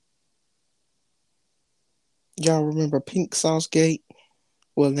Y'all remember Pink Sauce Gate?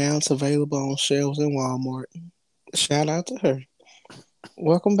 Well, now it's available on shelves in Walmart. Shout out to her.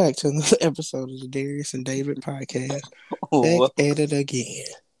 Welcome back to another episode of the Darius and David podcast. Back Wel- at it again.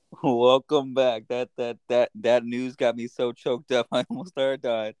 Welcome back. That news got me so choked up I almost started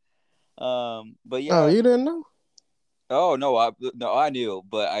dying. But Oh, yeah. you didn't know? Oh no, I knew,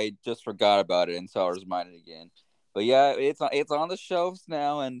 but I just forgot about it, and so I was reminded again. But yeah, it's on the shelves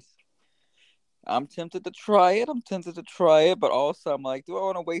now, and I'm tempted to try it. But also I'm like, do I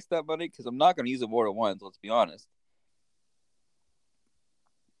want to waste that money? Because I'm not going to use it more than once. Let's be honest.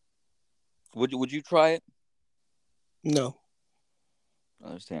 Would you try it? No.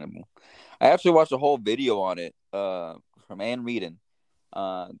 Understandable. I actually watched a whole video on it. From Ann Reedon.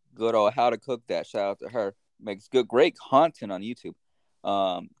 Good old how to cook that. Shout out to her. Makes great content on YouTube.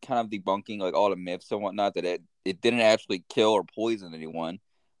 Kind of debunking like all the myths and whatnot that it didn't actually kill or poison anyone.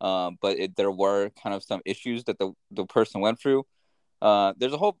 But there were kind of some issues that the person went through.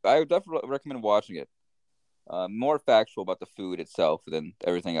 There's a whole. I would definitely recommend watching it. More factual about the food itself than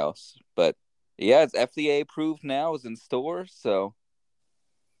everything else. But yeah, it's FDA approved now. It's in stores, so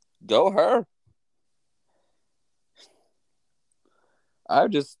go her. I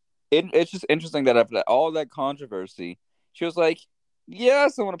just it's just interesting that after all that controversy, she was like,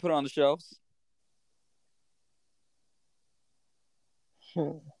 "Yes, I want to put it on the shelves."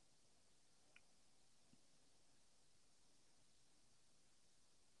 Hmm.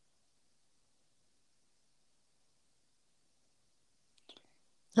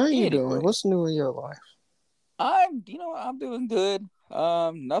 How you doing? Anyway, What's new in your life? I'm doing good.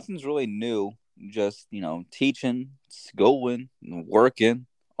 Nothing's really new. Just teaching, schooling, working,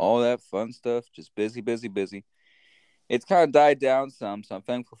 all that fun stuff. Just busy, busy, busy. It's kind of died down some, so I'm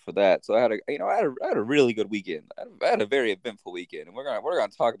thankful for that. So I had a really good weekend. I had a very eventful weekend, and we're gonna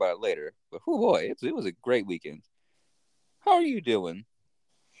talk about it later. But oh boy, it was a great weekend. How are you doing?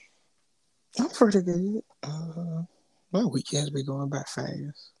 I'm pretty good. My weekends be going by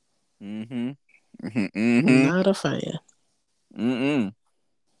fast. Mm-hmm. Mm-hmm. Not a fan. Mm-mm.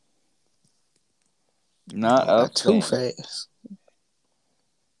 Not Going a by too fan. fast.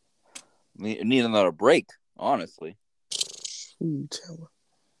 Need another break, honestly. Who you telling?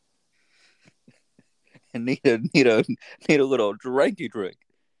 And need a little drinky drink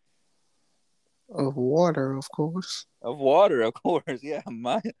Of water, of course. of water, of course. Yeah,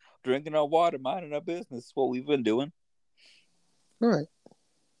 drinking our water, minding our business. Is what we've been doing. Right.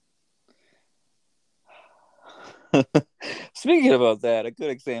 Speaking about that, a good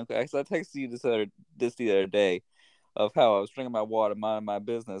example. Actually, I texted you this the other day of how I was drinking my water, minding my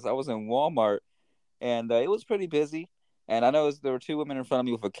business. I was in Walmart and it was pretty busy. And I noticed there were two women in front of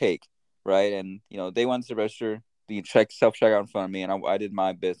me with a cake, right? And they went to the register, the self checkout in front of me, and I did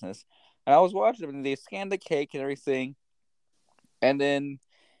my business. And I was watching them, and they scanned the cake and everything. And then,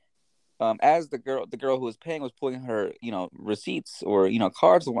 as the girl who was paying was pulling her, receipts or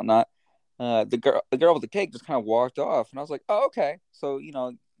cards and whatnot, the girl with the cake just kind of walked off, and I was like, oh, okay. So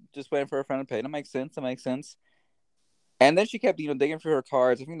just waiting for her friend to pay. That makes sense. That makes sense. And then she kept, digging through her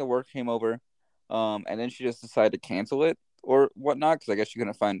cards. I think the work came over, and then she just decided to cancel it or whatnot because I guess she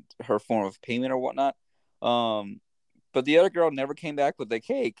couldn't find her form of payment or whatnot. Um, but the other girl never came back with the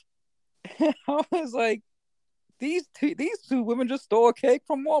cake. I was like, these two women just stole a cake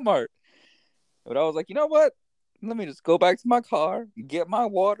from Walmart. But I was like, you know what? Let me just go back to my car, get my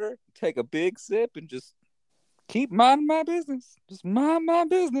water, take a big sip, and just keep minding my business. Just mind my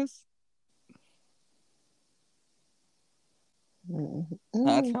business.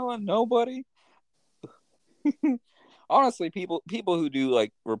 Not Mm-mm. telling nobody. Honestly, people who do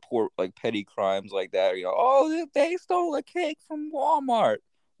like report like petty crimes like that, oh, they stole a cake from Walmart.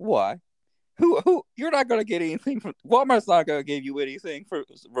 Why? Who? You're not gonna get anything from Walmart's not gonna give you anything for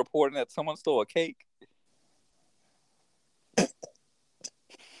reporting that someone stole a cake.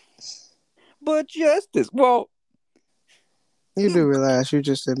 But justice. Well, You do realize you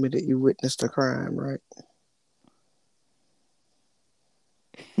just admitted you witnessed a crime, right?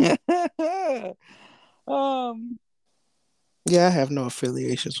 um, Yeah, I have no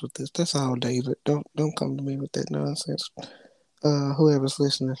affiliations with this. That's all, David. Don't come to me with that nonsense. Whoever's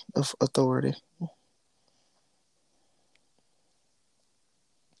listening of authority.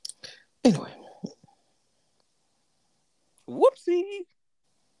 Anyway, whoopsie.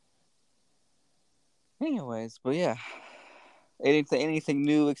 Anyways, but yeah, anything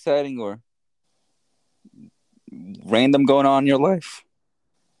new, exciting, or random going on in your life?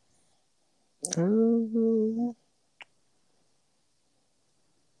 uh,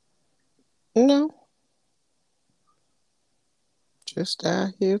 no, just out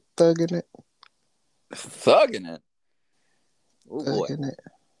here thugging it. Thugging it. Oh boy. Thugging it.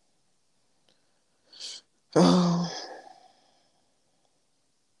 Oh,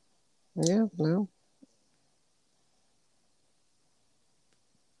 yeah, no.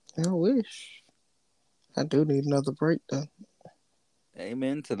 I wish. I do need another break, though.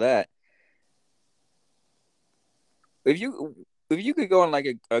 Amen to that. If you could go on like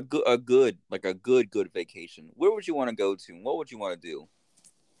a good vacation, where would you want to go to? What would you want to do?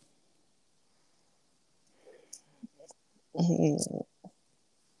 Mm,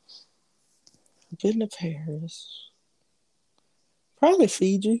 been to Paris. Probably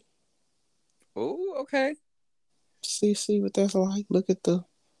Fiji. Oh, okay. See what that's like. Look at the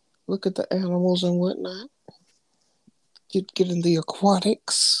animals and whatnot. Get in the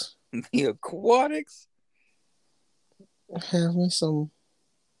aquatics. The aquatics. Have me some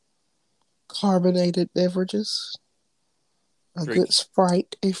carbonated beverages. A Drink good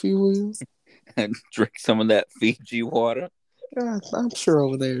Sprite, if you will. and drink some of that Fiji water. I'm sure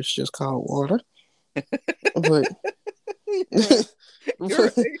over there it's just cold water, but You're right.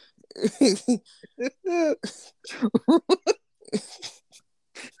 You're but right.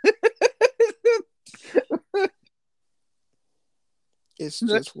 it's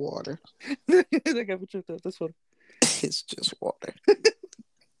just water. I got me tripped up. This one. It's just water.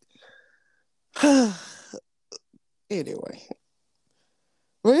 Anyway,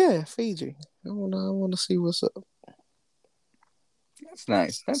 well, yeah, Fiji. I wanna see what's up. That's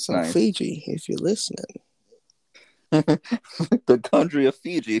nice. That's So nice. Fiji, if you're listening, The country of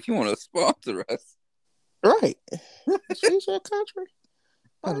Fiji, if you want to sponsor us. right? Is Fiji a country?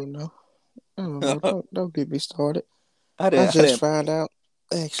 I I, don't know. I don't know. Don't get me started. I I didn't. I just didn't. found out.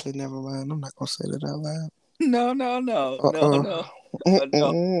 Actually, never mind. I'm not gonna say that out loud. No, no, no, no, Uh-uh. no, no.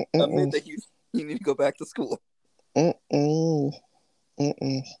 Mm-mm. Admit Mm-mm. that you need to go back to school. Mm-mm.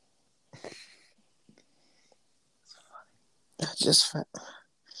 Mm-mm. I just found.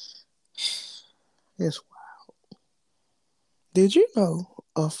 It's, did you know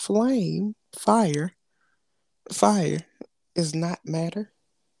a fire is not matter?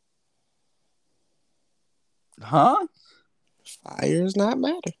 Huh? Fire is not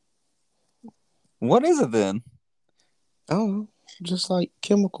matter. What is it then? I don't know. Just like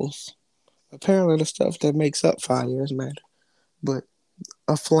chemicals. Apparently, the stuff that makes up fire is matter, but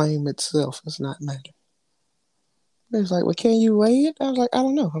a flame itself is not matter. It's like, well, can you weigh it? I was like, I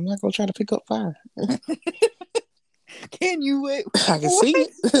don't know. I'm not gonna try to pick up fire. Can you wait? I can What? see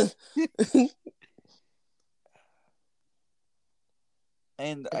it.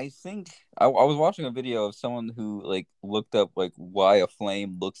 And I think I was watching a video of someone who like looked up like why a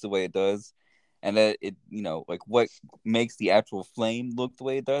flame looks the way it does, and that it like what makes the actual flame look the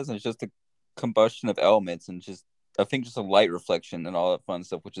way it does, and it's just a combustion of elements and just I think just a light reflection and all that fun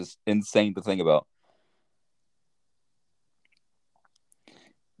stuff, which is insane to think about.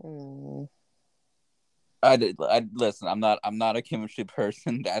 Mm, I listen. I'm not a chemistry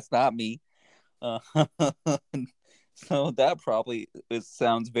person. That's not me. Uh, so that probably it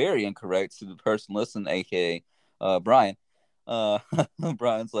sounds very incorrect to the person listening, aka Brian. Uh,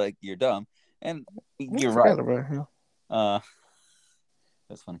 Brian's like, "You're dumb," and I you're forgot right. about him. Uh,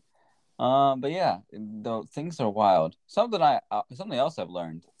 that's funny. But yeah, though things are wild. Something else I've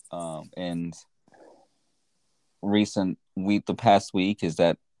learned in the past week is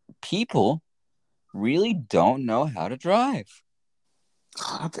that people really don't know how to drive.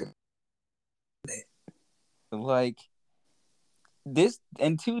 Oh, I think Like this,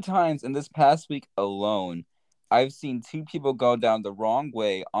 and two times in this past week alone, I've seen two people go down the wrong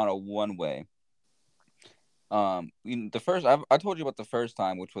way on a one way. The first I told you about the first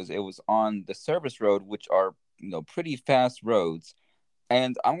time, which was it was on the service road, which are pretty fast roads,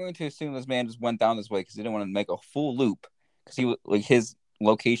 and I'm going to assume this man just went down this way because he didn't want to make a full loop because like his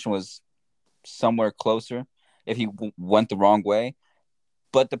location was somewhere closer if he went the wrong way.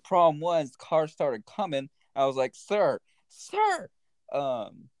 But the problem was, cars started coming. I was like, "Sir, sir."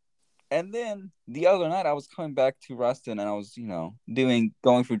 Um, and then the other night, I was coming back to Ruston, and I was,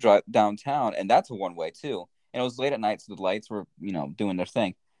 going through downtown, and that's a one way too. And it was late at night, so the lights were, doing their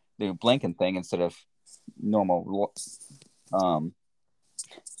thing, their blinking thing instead of normal. Um,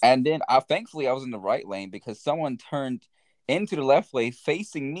 and then thankfully, I was in the right lane because someone turned into the left lane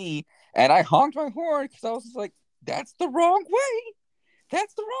facing me, and I honked my horn because I was just like, "That's the wrong way.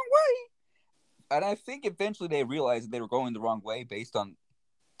 That's the wrong way." And I think eventually they realized that they were going the wrong way based on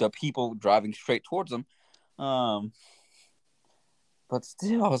the people driving straight towards them. Um, but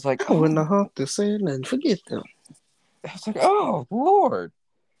still, I was like, I oh, wouldn't have honked to say nothing. Forget them. oh, Lord.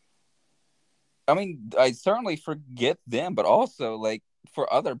 I mean, I certainly forget them, but also like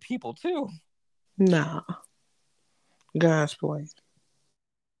for other people too. Nah, God's plan.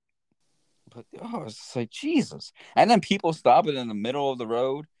 But it's like Jesus, and then people stopping in the middle of the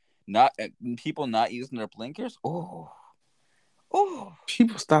road, not people not using their blinkers. Oh.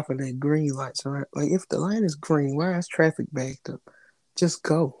 People stopping at green lights, right? Like if the light is green, why is traffic backed up? Just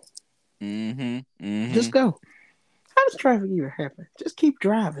go. Mm-hmm. Just Mm-hmm. go. How does traffic even happen? Just keep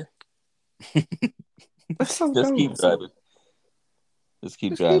driving. That's so Just keep dumb. driving. Just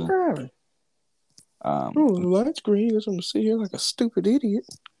keep Just keep driving. driving. Um, Oh, the light's green. I'm gonna sit here like a stupid idiot.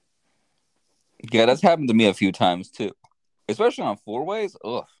 yeah, that's happened to me a few times too, especially on four ways.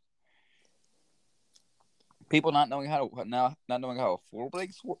 Ugh, people not knowing how to now not knowing how a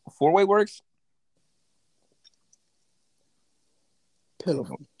four way works.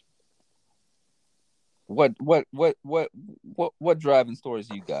 Pitiful. What driving stories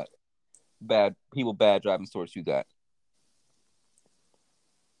you got? Bad driving stories you got.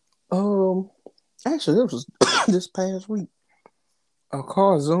 Um, actually, this was this past week. A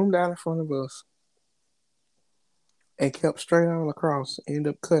car zoomed out in front of us and kept straight on across.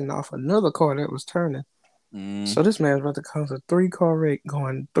 Ended up cutting off another car that was turning. Mm, So this man's about to cause a three-car wreck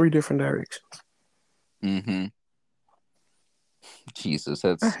going three different directions. mm-hmm. Jesus, I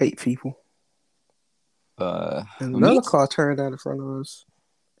that's hate people. And me. another car turned out in front of us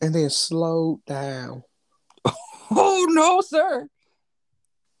and then slowed down, Oh no, sir.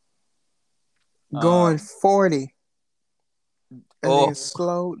 going Um. 40 and then Oh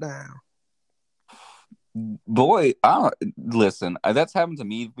slowed down. boy, I listen. That's happened to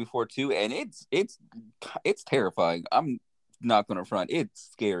me before too, and it's terrifying. I'm not gonna front. It's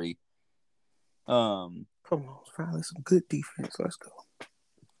scary. Um, Come on, finally some good defense. Let's go.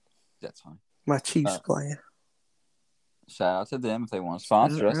 that's fine. My Chiefs Uh, playing. shout out to them if they want to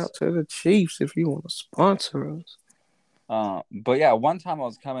sponsor Shout us. out to the Chiefs if you want to sponsor us. But yeah, one time I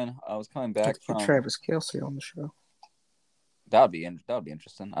was coming I back could get from Travis Kelsey on the show. that would be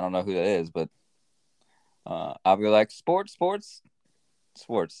interesting. I don't know who that is, but I'll be like sports.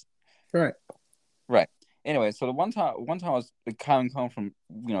 Right. Right. Anyway, so the one time I was coming home from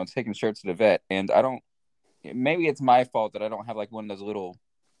taking shirts to the vet, and I don't. Maybe it's my fault that I don't have like one of those little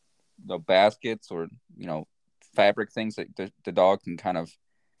baskets or fabric things that the dog can kind of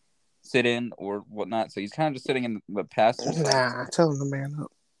sit in or whatnot. So he's kind of just sitting in the Nah, tell him to man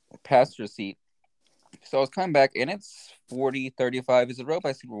up. passenger seat. So I was coming back, and it's 40-35. It's a road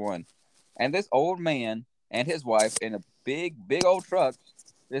by Super One, and this old man and his wife in a big old truck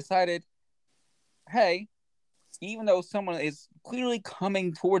decided, hey, even though someone is clearly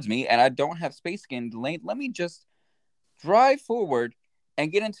coming towards me and I don't have space in the lane, let me just drive forward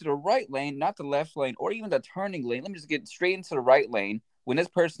and get into the right lane, not the left lane or even the turning lane. Let me just get straight into the right lane when this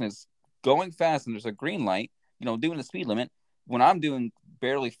person is going fast and there's a green light, doing the speed limit when I'm doing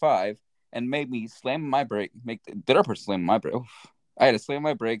barely five, and made me slam my brake, make the other person slam my brake. Oof. I had to slam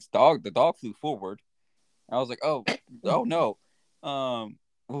my brakes. The dog flew forward. I was like, oh no. Oh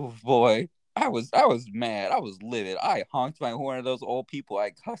boy. I was mad. I was livid. I honked my horn at those old people.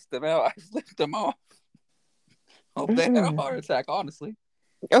 I cussed them out. I flipped them off. Hope they had a Mm-mm. heart attack, honestly.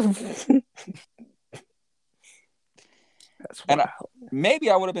 That's And wild. maybe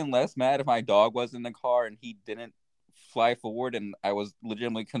I would have been less mad if my dog was in the car and he didn't fly forward, and I was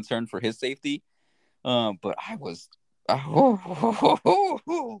legitimately concerned for his safety. But I was.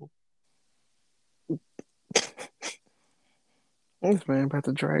 This man about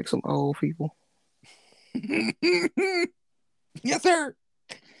to drag some old people. Yes, sir.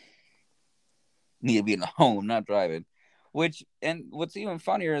 Need to be in the home, not driving. And what's even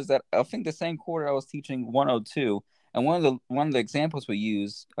funnier is that I think the same quarter I was teaching 102, and one of the examples we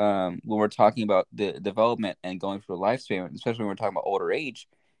use when we're talking about the development and going through a lifespan, especially when we're talking about older age,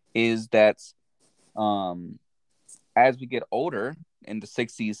 is that um, as we get older in the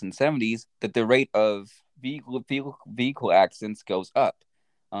 60s and 70s, that the rate of vehicle accidents goes up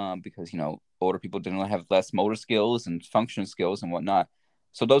because older people generally have less motor skills and function skills and whatnot.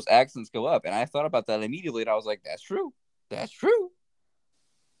 So those accidents go up, and I thought about that immediately, and I was like, "That's true. That's true."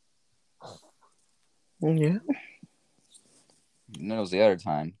 Yeah. And then it was the other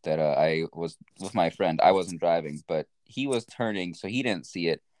time that I was with my friend. I wasn't driving, but he was turning, so he didn't see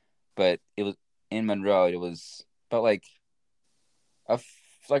it. But it was in Monroe. It was about like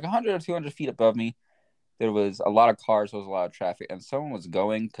 100 or 200 feet above me. There was a lot of cars. There was a lot of traffic, and someone was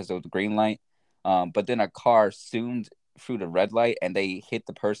going because there was a green light. But then a car zoomed through the red light, and they hit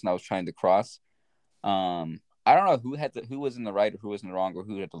the person I was trying to cross. I don't know who was in the right or who was in the wrong or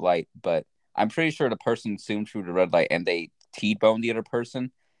who had the light, but I'm pretty sure the person zoomed through the red light and they T-boned the other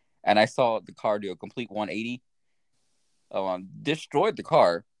person. And I saw the car do a complete 180, destroyed the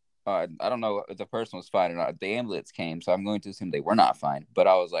car. I don't know if the person was fine or not. The ambulance came, so I'm going to assume they were not fine. But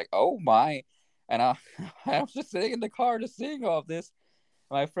I was like, oh my. And I, I was just sitting in the car just seeing all of this.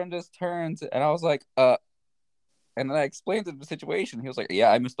 My friend just turns and I was like, and then I explained the situation. He was like,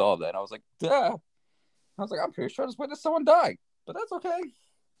 yeah, I missed all of that. And I was like, duh. I was like, I'm pretty sure I just witnessed someone die. But that's okay.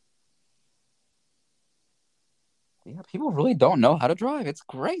 Yeah, people really don't know how to drive. It's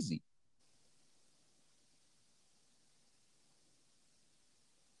crazy.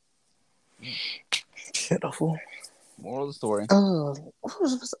 Pitiful. Moral of the story. What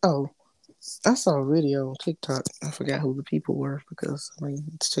was this? Oh, I saw a video on TikTok. I forgot who the people were because I mean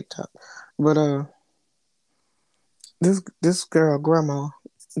it's TikTok. But this girl grandma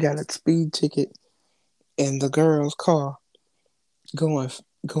got a speed ticket in the girl's car going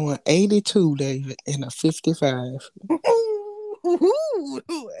going 82, David, in a 55.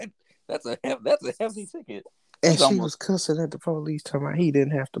 That's a hefty ticket. And That's she almost was cussing at the police talking about he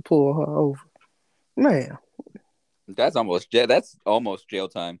didn't have to pull her over. Man, that's almost jail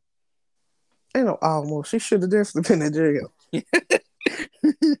time. ain't no almost. She should have definitely been in jail.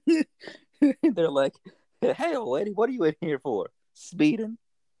 They're like, hey, old lady, what are you in here for? Speeding?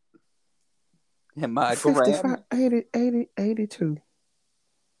 And my grand. 55, 80, 80, 82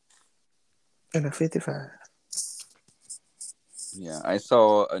 and a 55. Yeah, I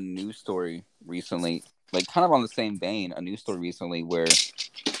saw a news story recently, like kind of on the same vein, a news story recently where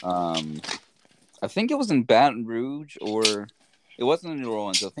um I think it was in Baton Rouge or it wasn't in New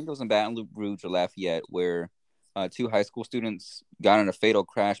Orleans. I think it was in Baton Rouge or Lafayette where two high school students got in a fatal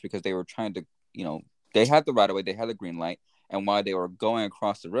crash because they were trying to, you know, they had the right of way, they had the green light, and while they were going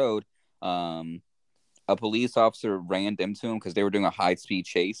across the road, a police officer ran into him because they were doing a high speed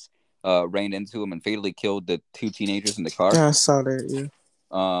chase. Ran into him and fatally killed the two teenagers in the car. I saw that, yeah.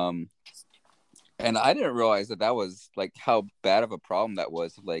 Um, and I didn't realize that that was like how bad of a problem that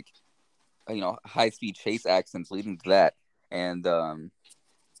was. Like, you know, high speed chase accidents leading to that. And I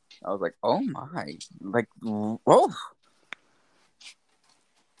was like, oh my, like, oh.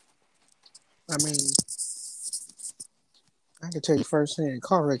 I mean, I can tell you firsthand,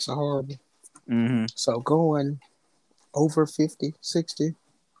 car wrecks are horrible. Mm-hmm. So going over 50, 60,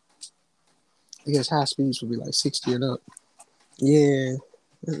 I guess high speeds would be like 60 and up. Yeah,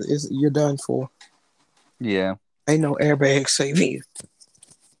 you're done for. Yeah. Ain't no airbag saving you.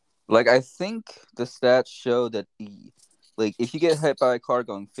 Like, I think the stats show that like, if you get hit by a car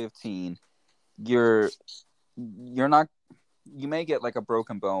going 15, you're not, you may get like a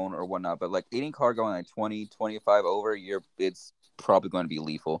broken bone or whatnot, but like any car going like 20, 25 over, it's probably going to be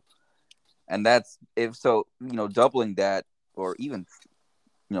lethal. And that's, if so, you know, doubling that or even,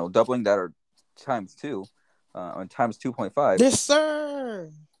 you know, doubling that or times two, or times 2.5, Yes, sir.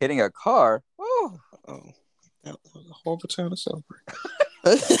 hitting a car. Oh, Oh, that was a horrible time to celebrate.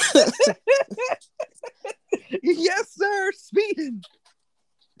 yes, sir. Speeding.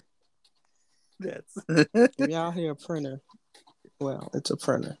 That's If y'all hear a printer, well, it's a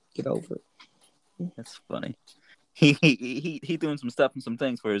printer. Get over it. that's funny. He doing some stuff and some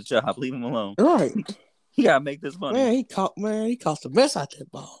things for his job. Leave him alone. Right. He gotta make this money. He caught the best out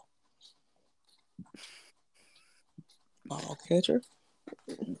that ball. Ball catcher.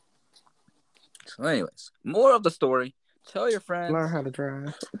 So, anyways, more of the story. Tell your friends. Learn how to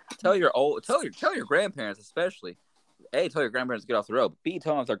drive. Tell your grandparents especially. A, tell your grandparents to get off the road. But B,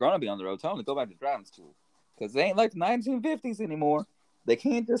 tell them if they're gonna be on the road, tell them to go back to driving school because they ain't like the 1950s anymore. They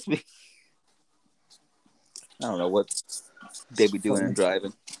can't just be. I don't know what they be doing and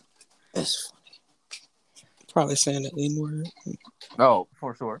driving. That's funny. Probably saying the N word. Oh,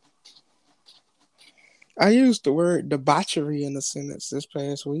 for sure. I used the word debauchery in a sentence this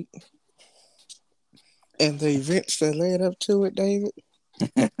past week. And the events that led up to it, David,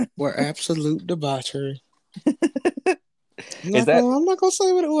 were absolute debauchery. I'm not gonna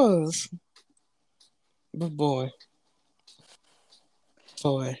say what it was. But boy.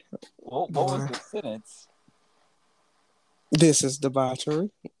 What was the sentence? This is debauchery.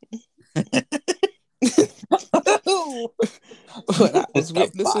 What I was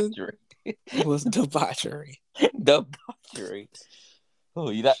witnessing was debauchery. Debauchery. Oh,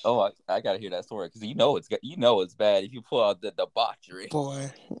 I gotta hear that story because you know it's bad if you pull out the debauchery.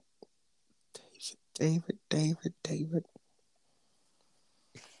 Boy, David.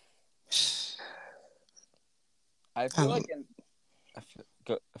 I feel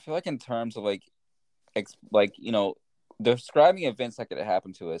like in terms of like you know, describing events that could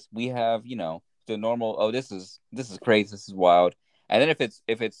happen to us, we have, you know, the normal. Oh, this is crazy. This is wild. And then if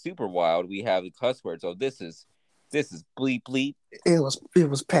it's super wild, we have the cuss words. Oh, this is This is bleep bleep. It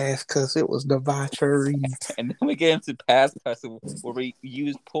was past because it was debauchery. And then we get into past passive where we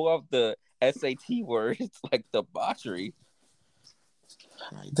pull out the SAT words like debauchery.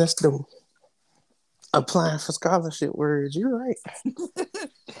 Right, that's the applying for scholarship words. You're right.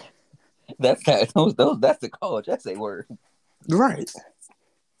 That's that. That's the college essay word. Right.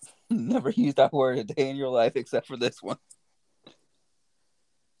 Never used that word a day in your life except for this one.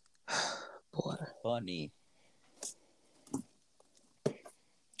 Boy, Funny.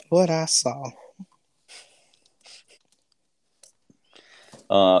 what I saw.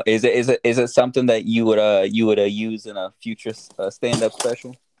 Is it something that you would use in a future stand up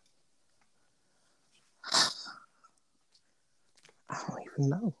special? I don't even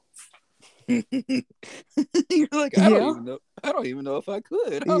know. You're like, I don't Yeah, even know. I don't even know if I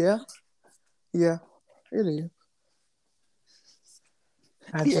could. yeah, yeah. It is.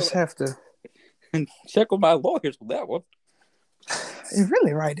 I You're just like, have to. check with my lawyers with that one. It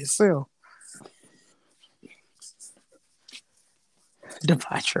really right itself.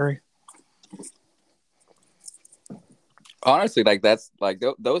 Debauchery. Honestly, like that's like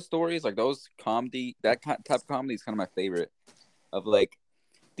those stories, like those comedy, type of comedy is kind of my favorite. Of like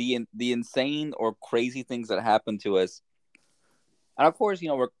the insane or crazy things that happen to us. And of course,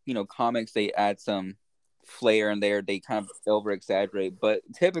 we're comics. They add some flair in there. They kind of over exaggerate, but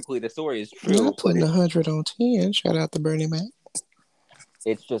typically the story is true. Not But putting 100 on 10. Shout out to Bernie Mac.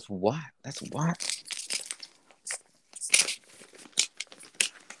 it's just what that's what.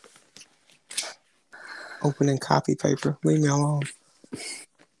 Opening copy paper. Leave me alone.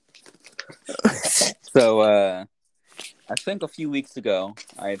 So I think a few weeks ago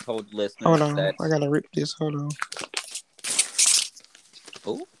I had told Hold listeners on. that I gotta rip this. Hold on.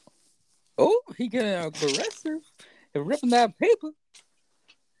 oh he getting aggressive and ripping that paper.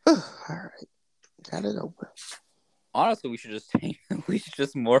 All right. Got it open. Honestly, we should just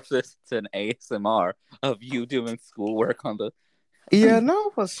morph this to an ASMR of you doing schoolwork on the. Yeah,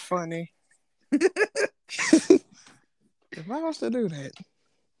 no, what's funny? If I was to do that,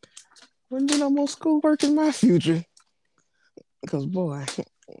 wouldn't be no more schoolwork in my future. Because, boy,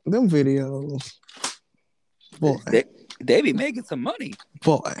 them videos, boy, they, they be making some money.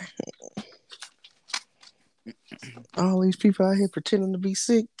 boy. All these people out here pretending to be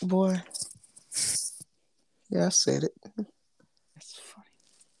sick, boy. Yeah, I said it. That's funny.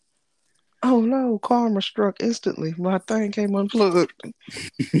 Oh no, karma struck instantly. My thing came unplugged.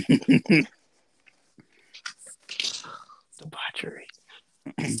 Debauchery.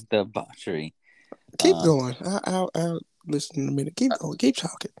 Debauchery. Keep Um, going. I'll listen in a minute. Keep going. Keep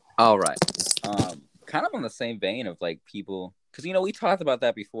talking. all right. Kind of on the same vein of like people, because we talked about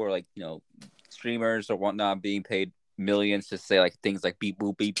that before, like streamers or whatnot being paid millions to say like things like beep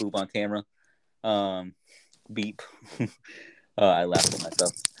boop on camera. Um, beep. I laughed at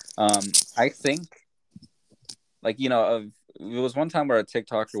myself. I think like it was one time where a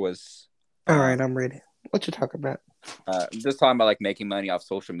TikToker was All right, I'm ready. What you talking about? just talking about like making money off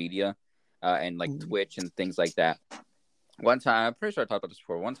social media, and like Mm, Twitch and things like that. One time, I'm pretty sure I talked about this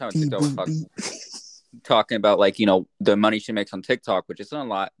before. One time, a beep TikTok was boop beep. talking about like the money she makes on TikTok, which isn't a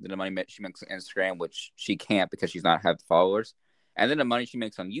lot. Then the money she makes on Instagram, which she can't because she's not have the followers, and then the money she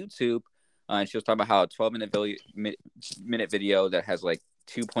makes on YouTube. And she was talking about how a 12-minute video that has like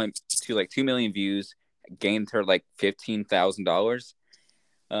 2.2 like 2 million views gained her like $15,000.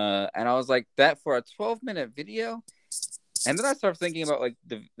 And I was like, that for a 12-minute video. And then I started thinking about like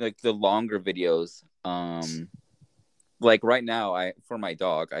the longer videos. Like right now, I for my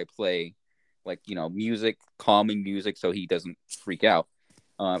dog, I play like music, calming music, so he doesn't freak out.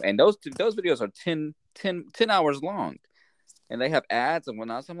 And those videos are 10 hours long, and they have ads and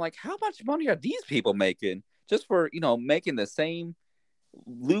whatnot. So I'm like, how much money are these people making just for making the same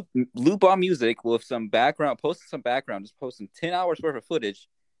loop on music with some background, posting some background, just posting 10 hours worth of footage?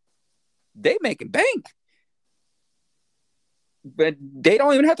 They making bank. But they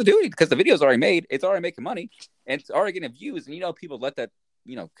don't even have to do it because the video's already made. It's already making money, and it's already getting views. And people let that,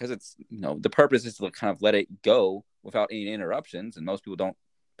 because it's the purpose is to kind of let it go without any interruptions, and most people don't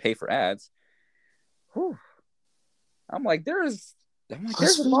pay for ads. Whew. I'm like, Must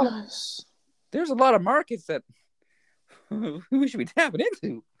be nice. there's a lot of markets that we should be tapping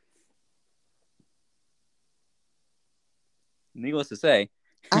into. Needless to say,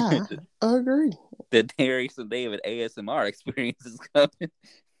 I agree. the Darius and David ASMR experience is coming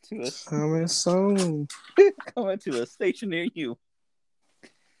Coming soon. coming to a station near you.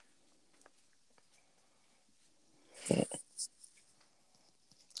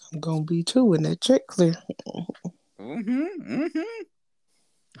 I'm gonna be too when that check clear. Mm-hmm.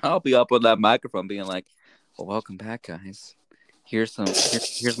 I'll be up on that microphone being like, Well, welcome back, guys. Here's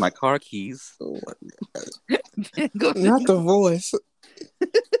my car keys. Go Not the to voice.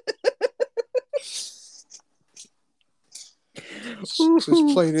 Just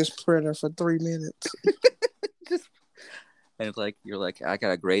Ooh. play this printer for 3 minutes. Just and it's like you're like I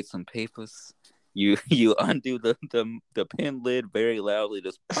gotta grade some papers. You undo the pen lid very loudly.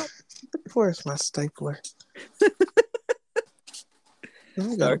 Just pop. Where's my stapler? I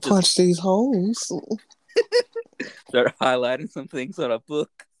gotta Start just punch these holes. start highlighting some things on a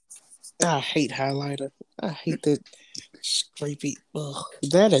book. I hate highlighter. I hate that scrapey. Ugh.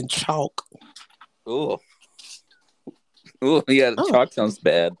 That and chalk. Oh, oh, yeah. The Oh, chalk sounds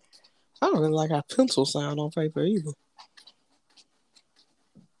bad. I don't really like how pencil sound on paper either.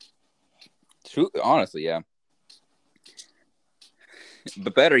 True, honestly, yeah.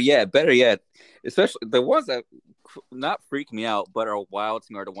 But better yet, especially the ones that not freak me out but are wild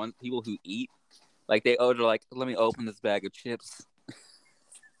to me are the ones people who eat. Like they're like, let me open this bag of chips,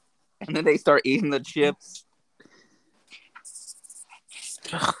 and then they start eating the chips.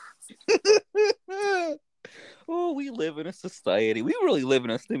 Oh, we live in a society. We really live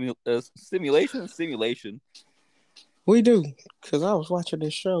in a simulation. We do, because I was watching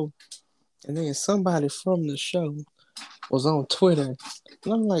this show, and then somebody from the show was on Twitter,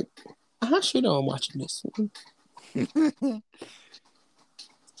 and I'm like, how she know I'm watching this?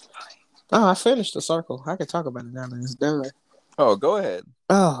 Oh, I finished the circle. I can talk about it now that it's done. Oh, go ahead.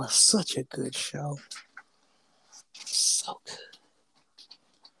 Oh, such a good show. So good.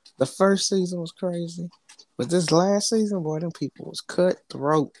 The first season was crazy, but this last season, boy, them people was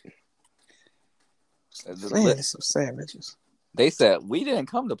cutthroat. Man, some savages. They said we didn't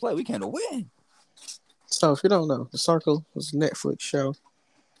come to play; we came to win. So, if you don't know, The Circle was a Netflix show,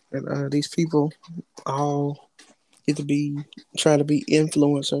 and these people all get to be try to be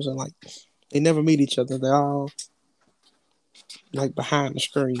influencers, and like they never meet each other. They're all like behind the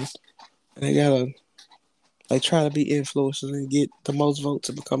screen, and they try to be influencers and get the most votes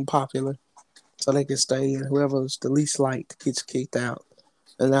to become popular, so they can stay. And whoever's the least liked gets kicked out.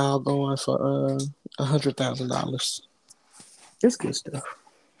 And they're all going for $100,000. It's good stuff.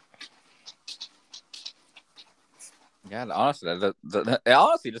 Yeah, honestly, it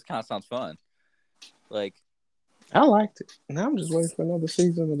honestly just kind of sounds fun. Like, I liked it. Now I'm just waiting for another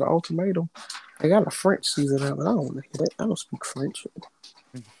season of The Ultimatum. They got a French season out, but I don't want to hear that. I don't speak French.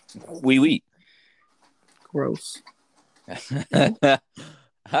 we. Gross.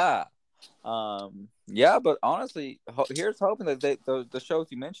 Ha. Yeah, but honestly, here's hoping that the shows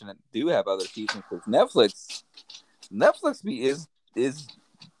you mentioned do have other seasons because Netflix is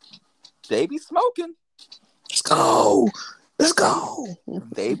they be smoking. Let's go. Let's go.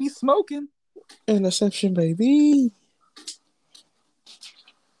 They be smoking. Interception, baby.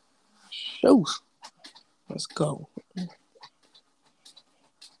 Shows. Let's go.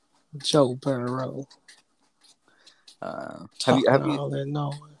 Joe Burrow. Have you all that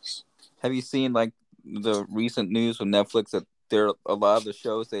noise? Have you seen like the recent news from Netflix that a lot of the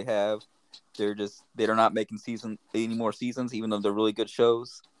shows they have, they're not making any more seasons, even though they're really good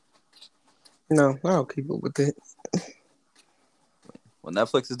shows. No, I don't keep up with it. Well,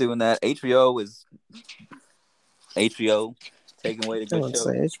 Netflix is doing that. HBO taking away the good shows.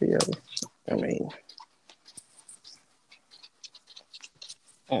 I say HBO. I mean,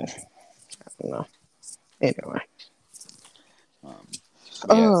 I don't know. Anyway.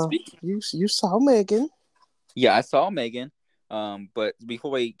 You saw Megan. Yeah, I saw Megan. But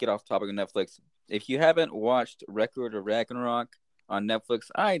before we get off topic of Netflix, if you haven't watched Record of Ragnarok on Netflix,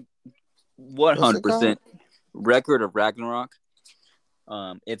 I 100% Record of Ragnarok.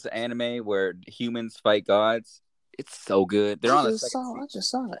 It's an anime where humans fight gods. It's so good. I just saw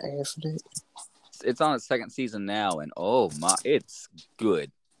the ad for that. It's on its second season now, and oh my, it's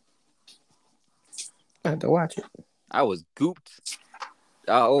good. I had to watch it. I was gooped.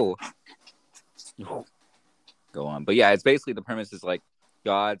 Oh. Go on. But yeah, it's basically the premise is like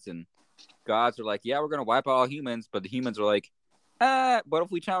gods are like, yeah, we're going to wipe out all humans. But the humans are like, what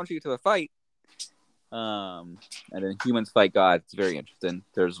if we challenge you to a fight? And then humans fight gods. It's very interesting.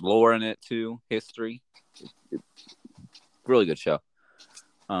 There's lore in it too, history. It's really good show.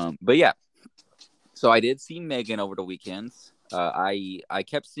 But yeah, so I did see Megan over the weekends. I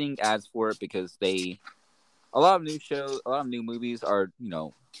kept seeing ads for it because a lot of new movies are,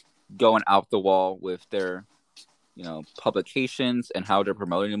 going out the wall with their, publications and how they're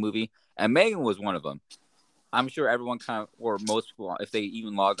promoting a movie. And Megan was one of them. I'm sure everyone or most people, if they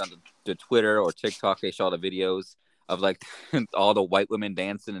even logged on to Twitter or TikTok, they saw the videos of like all the white women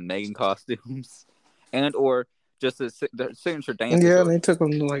dancing in Megan costumes, or just the signature dance. Yeah, they took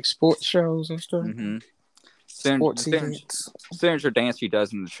them to like sports shows and stuff. Mm-hmm. Sports the events. signature dance she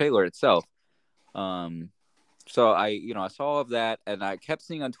does in the trailer itself. Um, so I saw all of that, and I kept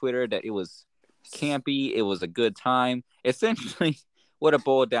seeing on Twitter that it was campy. It was a good time. Essentially, what it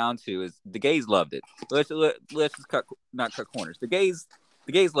boiled down to is the gays loved it. Let's just not cut corners. The gays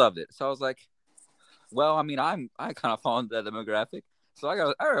loved it. So I was like, well, I mean, I kind of fall into that demographic. So I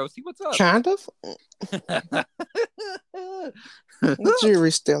gotta see what's up. Kind of. The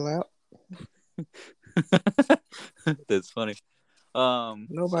jury's still out. That's funny. So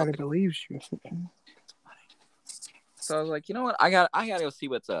Nobody believes you. So I was like, you know what? I gotta go see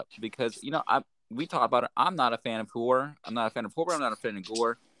what's up because we talked about it. I'm not a fan of horror. I'm not a fan of horror. I'm not a fan of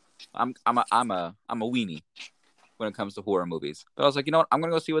gore. I'm a weenie when it comes to horror movies. But I was like, you know what? I'm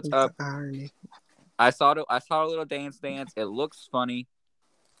gonna go see what's It's up. the irony. I saw a little dance. It looks funny.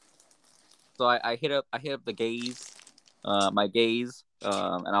 So I hit up the gays, my gays,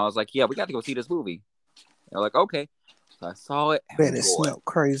 and I was like, yeah, we got to go see this movie. They're like, okay. So I saw it, Bet and it boy, smelled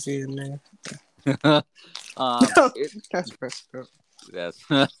crazy in there. it, That's messed up. yes.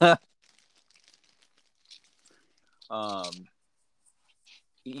 um,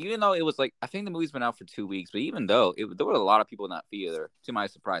 even though it was like, I think the movie's been out for 2 weeks, but even though there were a lot of people in that theater, to my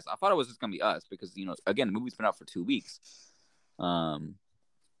surprise, I thought it was just gonna be us because again, the movie's been out for 2 weeks. Um,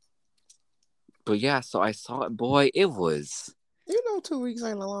 but yeah, so I saw it. Boy, it was. 2 weeks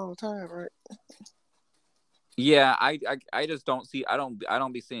ain't a long time, right? Yeah, I just don't see. I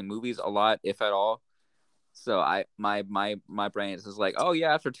don't be seeing movies a lot, if at all. So my brain is just like, oh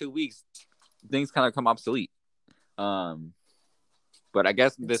yeah, after 2 weeks, things kind of come obsolete. Um, but I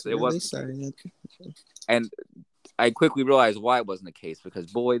guess It's it really wasn't, sad. and I quickly realized why it wasn't the case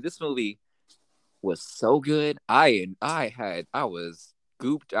because boy, this movie was so good. I was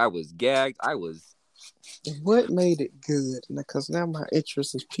gooped. I was gagged. I was What made it good? Because now my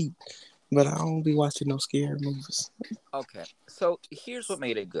interest is peaked, but I don't be watching no scary movies. okay. So here's what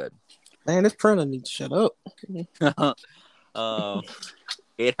made it good. Man, this printer needs to shut up. um,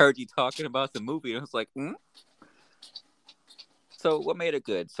 it heard you talking about the movie, and it was like, hmm? So what made it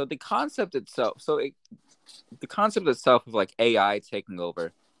good? So the concept itself. The concept itself of like AI taking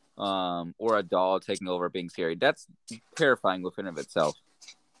over, or a doll taking over being scary. That's terrifying within of itself.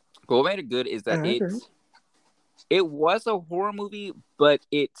 But what made it good is that I agree. it was a horror movie, but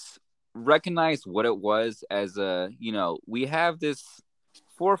it's recognized what it was as we have this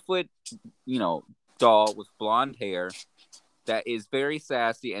 4 foot, doll with blonde hair that is very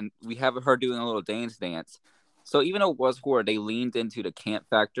sassy, and we have her doing a little dance. So even though it was horror, they leaned into the camp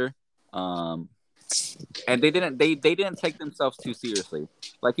factor, and they didn't take themselves too seriously.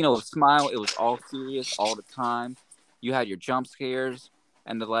 Like with Smile, it was all serious all the time. You had your jump scares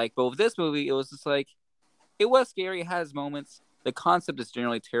and the like, but with this movie, it was just like it was scary. It has moments. The concept is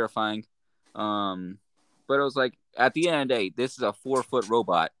generally terrifying, but it was like at the end of the day, this is a 4 foot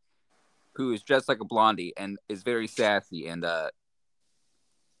robot who is dressed like a blondie and is very sassy and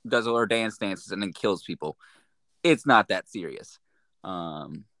does all her dances and then kills people. It's not that serious.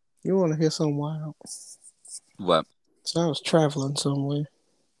 You want to hear something wild? What? So I was traveling somewhere,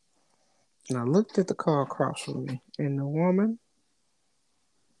 and I looked at the car across from me, and the woman,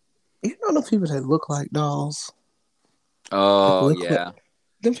 the people that look like dolls, like Oh look like yeah,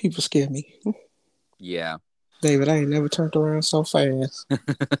 them people scare me. yeah. David, I ain't never turned around so fast.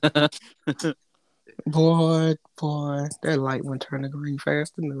 Boy, that light went turning green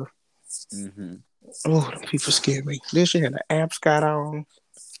fast enough. hmm Oh, them people scare me. Then she had an abscot on.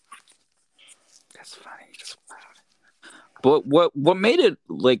 That's funny. But what made it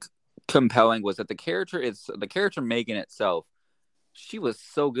like compelling was that the character Megan itself. She was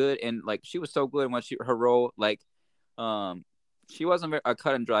so good, and like she was so good in her role. Like, she wasn't a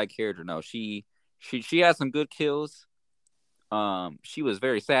cut and dry character. No, she had some good kills. She was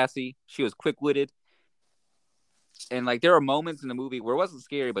very sassy. She was quick witted, and like there were moments in the movie where it wasn't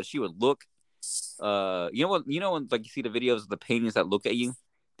scary, but she would look. When like you see the videos of the paintings that look at you,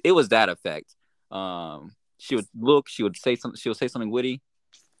 it was that effect. She would look. She would say something. She would say something witty.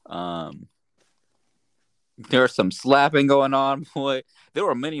 Um, there was some slapping going on, boy. There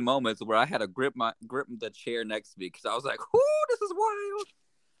were many moments where I had to grip the chair next to me because I was like, "Whoo, this is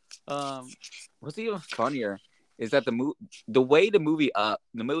wild." What's even funnier is that the way the movie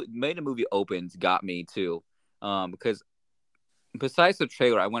opens got me too, because besides the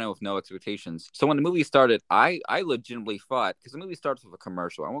trailer, I went in with no expectations. So when the movie started, I legitimately thought because the movie starts with a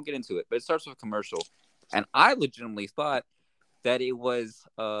commercial. I won't get into it, but it starts with a commercial, and I legitimately thought that it was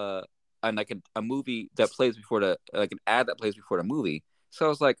like a movie that plays before like an ad that plays before the movie. So I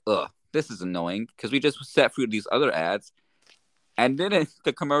was like, ugh, this is annoying because we just sat through these other ads. And then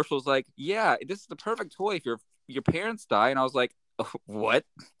the commercial's like, yeah, this is the perfect toy your parents die, and I was like, what?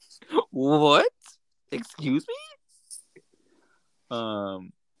 What? Excuse me?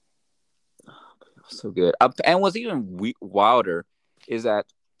 Um, so good. And what's even wilder is that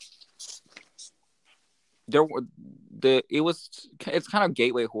there were it's kind of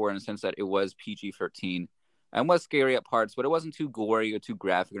gateway horror in the sense that it was PG-13 and was scary at parts, but it wasn't too gory or too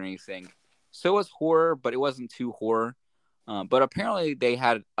graphic or anything. So it was horror, but it wasn't too horror. But apparently they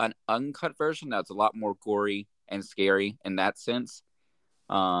had an uncut version that's a lot more gory and scary in that sense.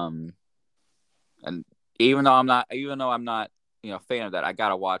 Um, and even though I'm not, a fan of that, I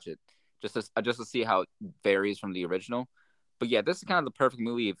gotta watch it just to see how it varies from the original. But yeah, this is kind of the perfect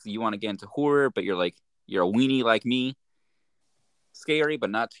movie if you want to get into horror, but you're a weenie like me, scary but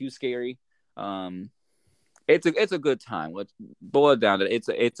not too scary. Um, it's a good time. Let's boil it down to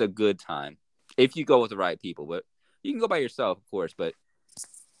it's a good time if you go with the right people. But you can go by yourself, of course. But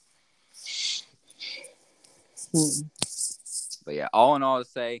yeah, all in all to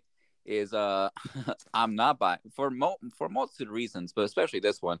say is I'm not buying for most of the reasons, but especially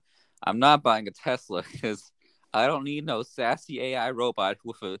this one. I'm not buying a Tesla because I don't need no sassy AI robot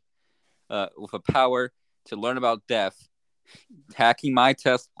with a power to learn about death, hacking my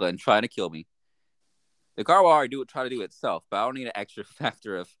Tesla and trying to kill me. The car will already try to do it itself, but I don't need an extra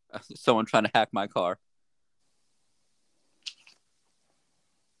factor of someone trying to hack my car.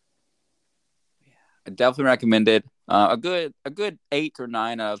 I definitely recommend it. A good 8 or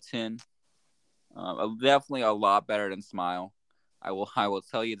 9 out of 10. Definitely a lot better than Smile. I will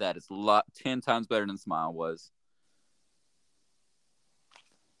tell you that it's a lot 10 times better than Smile was.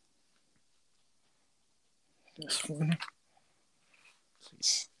 That's funny.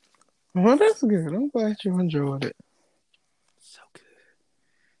 Well, that's good. I'm glad you enjoyed it. So good,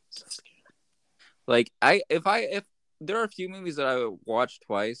 so good. Like if there are a few movies that I watched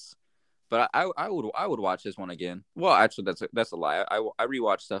twice, but I would watch this one again. Well, actually, that's a lie. I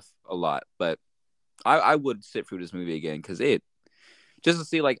rewatch stuff a lot, but I would sit through this movie again because it just to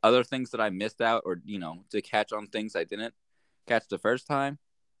see like other things that I missed out or to catch on things I didn't catch the first time.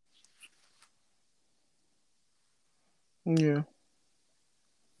 Yeah.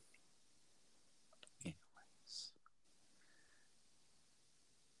 Anyways.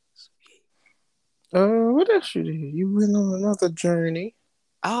 What else you did? You went on another journey.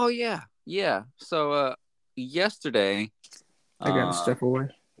 Oh yeah, yeah. So yesterday, I gotta uh, step away.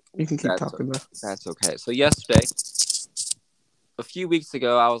 You can keep that's talking though. that's okay. So yesterday, a few weeks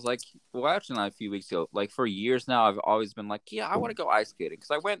ago, I was like, well, actually not a few weeks ago, like for years now, I've always been like, yeah, I want to go ice skating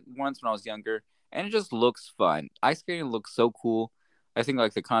because I went once when I was younger, and it just looks fun. Ice skating looks so cool. I think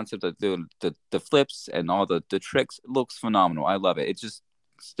like the concept of doing the flips and all the tricks looks phenomenal. I love it. It's just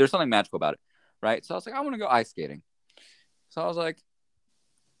there's something magical about it, right? So I was like, I want to go ice skating. So I was like,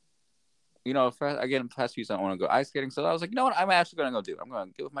 again, past few, I want to go ice skating. So I was like, you know what? I'm actually going to go do it. I'm going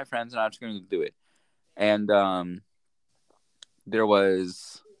to get with my friends and I'm just going to do it. And there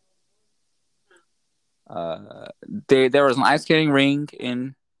was there was an ice skating rink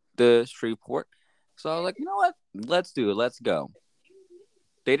in the Shreveport. So I was like, you know what? Let's do it. Let's go.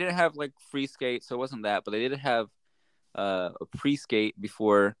 They didn't have like free skate, so it wasn't that, but they did have a pre skate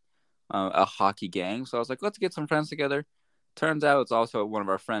before a hockey game. So I was like, let's get some friends together. Turns out it's also one of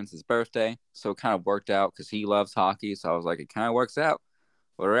our friends' birthday, so it kind of worked out because he loves hockey. So I was like, it kind of works out.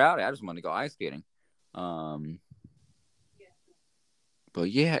 We're out. I just want to go ice skating. Um,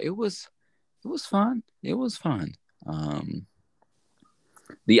 but yeah, it was fun. It was fun. Um,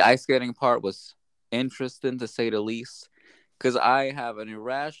 the ice skating part was interesting to say the least because I have an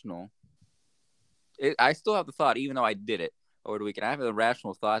irrational. I still have the thought, even though I did it over the weekend, I have an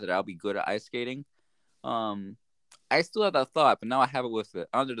irrational thought that I'll be good at ice skating. Um, I still have that thought, but now I have it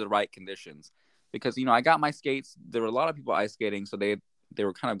under the right conditions because I got my skates. There were a lot of people ice skating, so they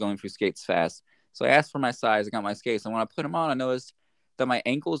were kind of going through skates fast. So I asked for my size. I got my skates, and when I put them on, I noticed that my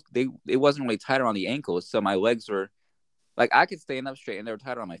ankles it wasn't really tight around the ankles, so my legs were like I could stand up straight, and they were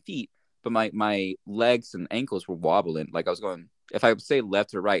tight around my feet, but my legs and ankles were wobbling. Like I was going, if I would say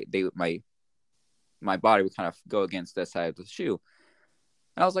left or right, my body would kind of go against that side of the shoe.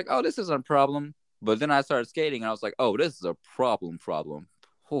 And I was like, oh, this isn't a problem. But then I started skating and I was like, oh, this is a problem.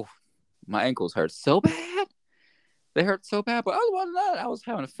 Whew, my ankles hurt so bad. They hurt so bad. But other than that, I was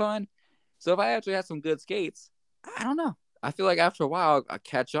having fun. So if I actually had some good skates, I don't know. I feel like after a while, I'll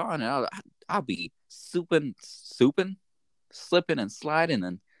catch on and I'll be souping, slipping and sliding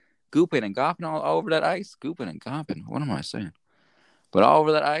and gooping and gopping all over that ice. Gooping and gopping. What am I saying? But all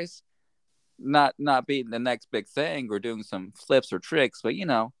over that ice, not being the next big thing or doing some flips or tricks, but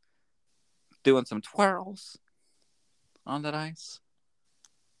doing some twirls on that ice.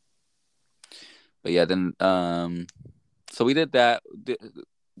 But yeah, then so we did that.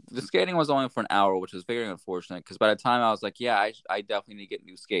 The skating was only for an hour, which was very unfortunate because by the time I was like, yeah, I definitely need to get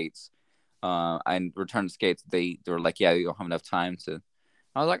new skates. I returned skates. They were like, yeah, you don't have enough time to.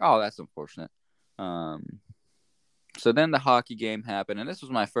 I was like, oh, that's unfortunate. Um, so then the hockey game happened, and this was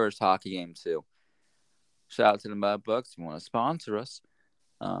my first hockey game too. Shout out to the Mud Bucks. If you want to sponsor us.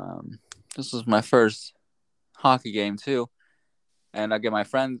 This was my first hockey game too. And again, my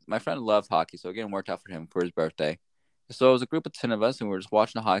friend loved hockey, so again, it worked out for him for his birthday. So it was a group of 10 of us, and we were just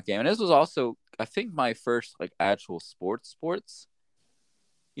watching a hockey game. And this was also, I think, my first like actual sports,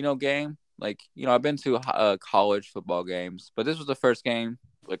 game. Like, I've been to college football games, but this was the first game,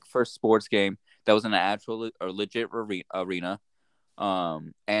 like first sports game that was in an actual or legit arena.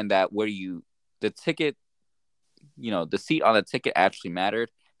 And that where the ticket, the seat on the ticket actually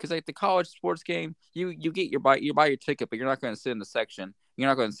mattered. Because like the college sports game, you buy your ticket, but you're not going to sit in the section. You're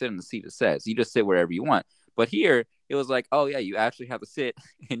not going to sit in the seat it says. You just sit wherever you want. But here it was like, oh yeah, you actually have to sit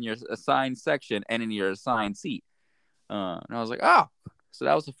in your assigned section and in your assigned seat. And I was like, oh, so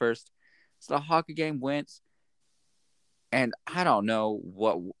that was the first. So the hockey game went, and I don't know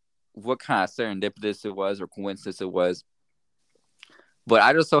what kind of serendipitous it was or coincidence it was, but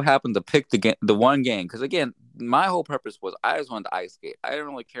I just so happened to pick the one game because again, my whole purpose was I just wanted to ice skate. I didn't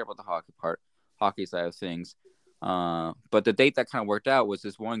really care about the hockey side of things. But the date that kind of worked out was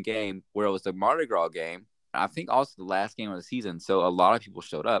this one game where it was the Mardi Gras game. I think also the last game of the season, so a lot of people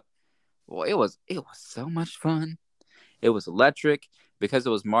showed up. Well, it was so much fun. It was electric because it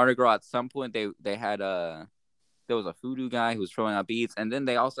was Mardi Gras. At some point, they had there was a voodoo guy who was throwing out beads, and then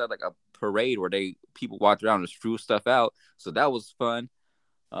they also had like a parade where people walked around and threw stuff out. So that was fun.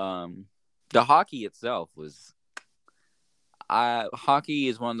 Um, the hockey itself was. Hockey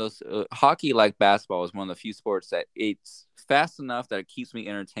is one of those. Hockey, like basketball, is one of the few sports that it's fast enough that it keeps me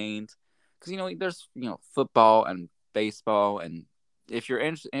entertained. Because there's football and baseball, and if you're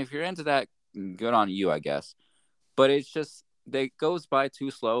into that, good on you, I guess. But it's just it goes by too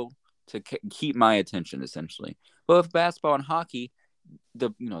slow to keep my attention essentially. But with basketball and hockey,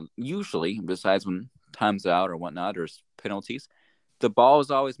 usually besides when time's out or whatnot, there's penalties. The ball is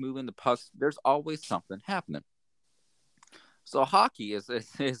always moving. The pucks. There's always something happening. So hockey is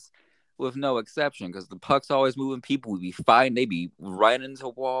with no exception because the puck's always moving. People would be fighting. They be right into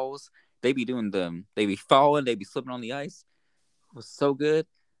walls. They be doing them. They be falling. They be slipping on the ice. It was so good.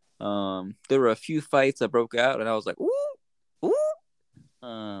 There were a few fights that broke out, and I was like, ooh, ooh.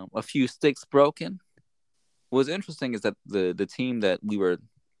 A few sticks broken. What's interesting is that the team that we were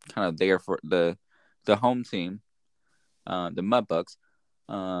kind of there for the home team, the Mudbucks,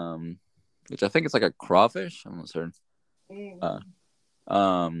 which I think it's like a crawfish. I'm not certain. Uh,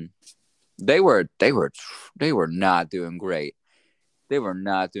 um, they were not doing great. They were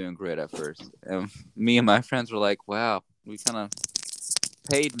not doing great at first. And me and my friends were like, "Wow, we kind of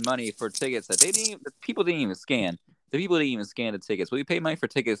paid money for tickets that the people didn't even scan. The people didn't even scan the tickets. We paid money for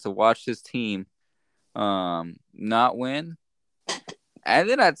tickets to watch this team, not win. And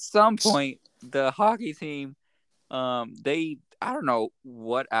then at some point, the hockey team, they I don't know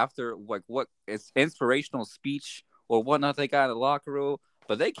what after like what it's inspirational speech or whatnot they got in the locker room,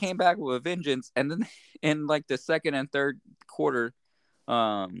 but they came back with a vengeance. And then in like the second and third quarter,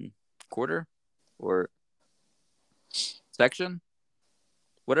 quarter or section,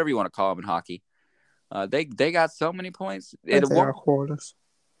 whatever you want to call them in hockey, they got so many points. I At think they one are quarters.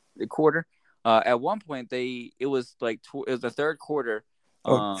 the quarter, at one point it was like it was the third quarter.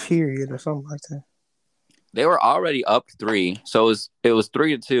 Or Um, period or something like that. they were already up three, so it was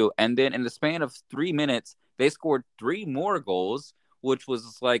 3-2, and then in the span of 3 minutes, they scored three more goals, which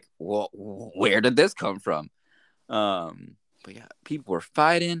was like, well, where did this come from? But yeah, people were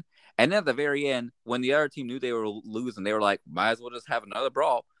fighting, and then at the very end, when the other team knew they were losing, they were like, might as well just have another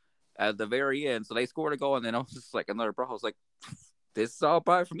brawl at the very end. So they scored a goal, and then I was just like another brawl. I was like, this is all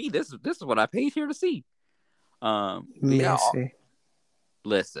by for me. This is what I paid here to see. But yeah, Messy.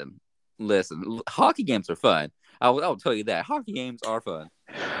 listen, listen. Hockey games are fun. I will tell you that hockey games are fun.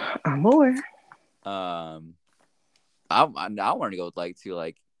 I'm aware. Um, I want to go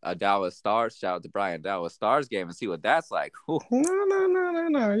to a Dallas Stars. Shout out to Brian Dallas Stars game and see what that's like. Ooh. No, no, no, no,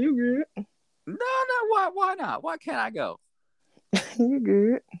 no. You good. No, no, why not? Why can't I go? You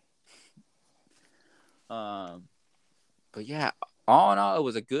good. Um, but yeah, all in all, it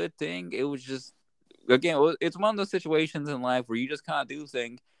was a good thing. It was just again, it's one of those situations in life where you just kind of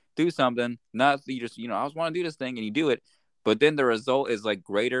do something. Not you just I was want to do this thing and you do it, but then the result is like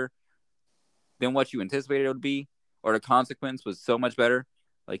greater than what you anticipated it would be, or the consequence was so much better.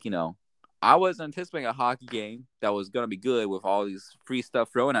 Like I was anticipating a hockey game that was gonna be good with all these free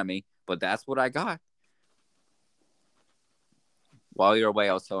stuff thrown at me, But that's what I got. While you're away,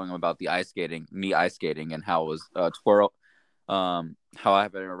 I was telling him about the ice skating, and how it was twirl, how I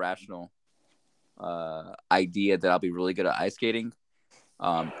have an irrational idea that I'll be really good at ice skating.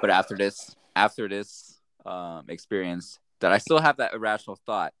 But after this experience, that I still have that irrational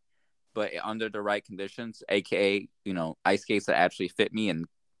thought, but under the right conditions, aka ice skates that actually fit me and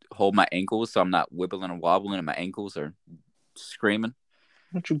hold my ankles, so I'm not wibbling and wobbling, and my ankles are screaming.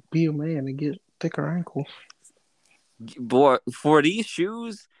 Why don't you be a man and get thicker ankles? Boy, for these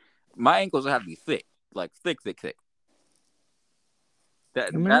shoes, my ankles have to be thick, like thick, thick, thick.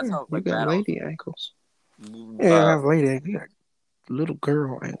 That's Man, how you like got bad I was. lady ankles. Yeah, I have lady ankles. You got little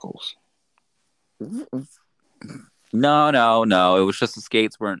girl ankles. No, no, no. It was just the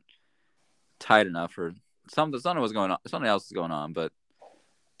skates weren't tight enough, or something was going on. Something else was going on, but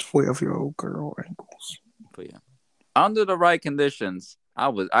 12-year-old girl ankles. yeah, under the right conditions,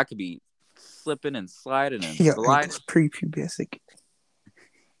 I could be slipping and sliding and Your sliding. ankles prepubescent.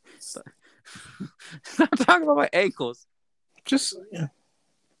 I'm talking about my ankles. Just yeah.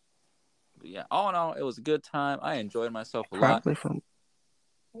 But yeah, all in all, it was a good time. I enjoyed myself a lot. Probably from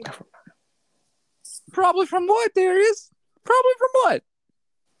Probably from what, Darius? Probably from what?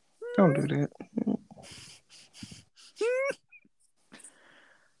 don't do that.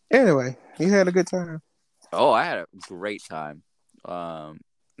 Anyway, you had a good time. Oh, I had a great time.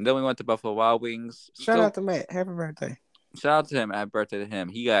 Then we went to Buffalo Wild Wings. Shout out to Matt. Happy birthday. Shout out to him. Happy birthday to him.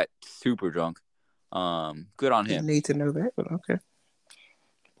 He got super drunk. Good on him. Didn't need to know that, but okay.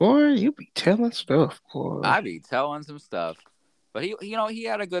 Boy, you be telling stuff, boy. I be telling some stuff. But he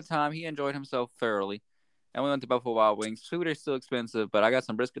had a good time. He enjoyed himself thoroughly. And we went to Buffalo Wild Wings. Food is still expensive, but I got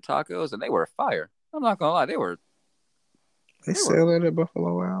some brisket tacos, and they were fire. I'm not gonna lie, They sell that at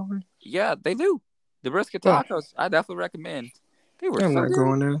Buffalo Wild Wings? Yeah, they do. The brisket tacos, I definitely recommend. They were I'm so not good.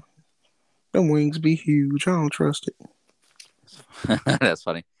 going there. Them wings be huge. I don't trust it. That's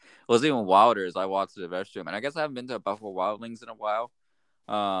funny. It was even wilder as I walked to the restroom, and I guess I haven't been to a Buffalo Wild Wings in a while.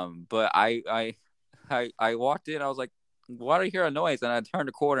 But I walked in. I was like, "Why do I hear a noise?" And I turned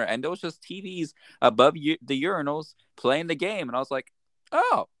the corner, and there was just TVs above the urinals playing the game, and I was like,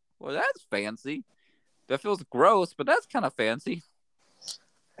 "Oh, well, that's fancy. That feels gross, but that's kind of fancy."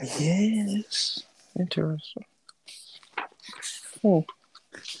 Yes, interesting.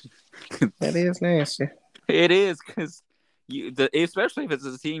 That is nasty. It is, because especially if it's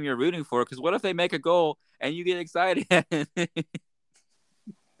a team you're rooting for. Because what if they make a goal and you get excited, and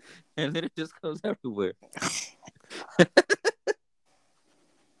then it just goes everywhere?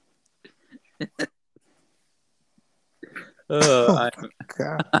 Oh my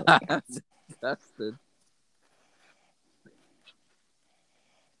God. I'm disgusted.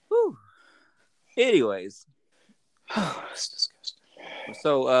 Whew. Anyways, Oh, that's disgusting.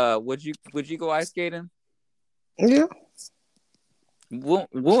 so would you go ice skating? Yeah. When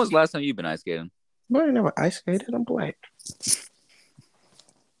was the last time you've been ice skating? But I never ice skated. I'm black.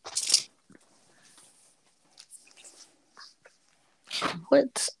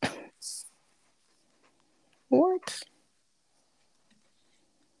 What? What?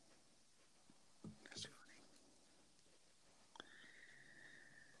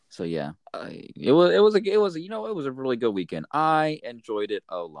 So yeah, it was a really good weekend. I enjoyed it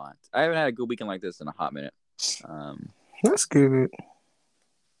a lot. I haven't had a good weekend like this in a hot minute. That's good.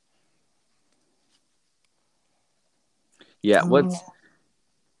 Yeah, Go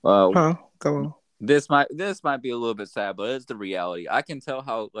on. This might be a little bit sad, but it's the reality. I can tell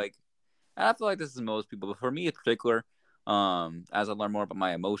how, like, and I feel like this is most people, but for me in particular, as I learn more about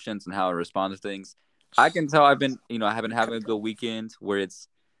my emotions and how I respond to things, I can tell I've been having a good weekend where it's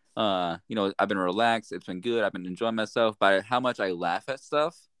I've been relaxed, it's been good, I've been enjoying myself by how much I laugh at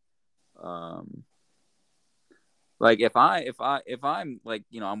stuff. Like if I'm like,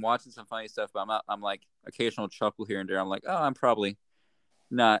 I'm watching some funny stuff, but I'm like occasional chuckle here and there. I'm like, oh, I'm probably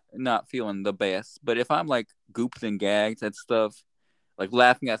not feeling the best. But if I'm like gooped and gagged at stuff, like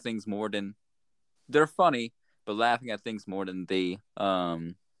laughing at things more than they're funny, but laughing at things more than they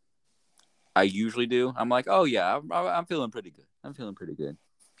I usually do, I'm like, oh yeah, I'm feeling pretty good. I'm feeling pretty good.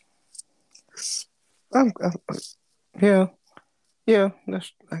 Yeah.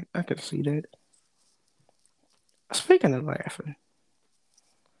 That's I can see that. Speaking of laughing,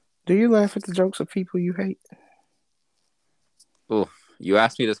 do you laugh at the jokes of people you hate? Oh, you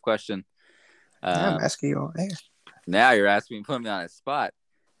asked me this question. I'm asking you on air. Now you're asking me, putting me on a spot.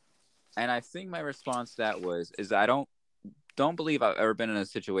 And I think my response to that is I don't believe I've ever been in a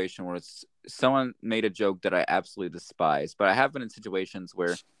situation where someone made a joke that I absolutely despise. But I have been in situations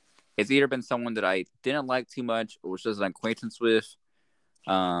where it's either been someone that I didn't like too much or was just an acquaintance with,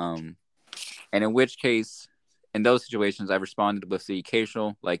 Um, and in which case, in those situations, I responded with the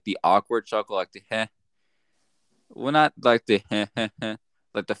occasional, like the awkward chuckle, like the heh. Well, not like the heh heh heh,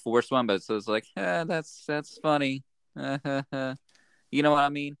 like the forced one, but it's like, that's funny. You know what I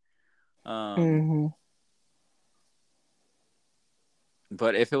mean? Um, Mm-hmm.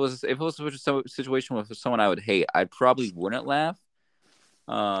 but if it was a situation with someone I would hate, I probably wouldn't laugh.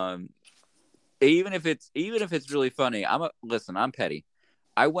 Um, even if it's really funny, listen. I'm petty.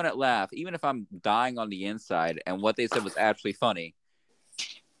 I wouldn't laugh, even if I'm dying on the inside and what they said was actually funny.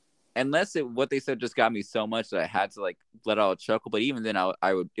 Unless what they said just got me so much that I had to like let out a chuckle. But even then,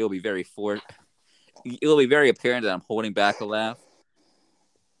 I would it'll be very apparent that I'm holding back a laugh.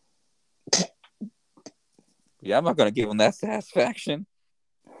 Yeah, I'm not gonna give them that satisfaction.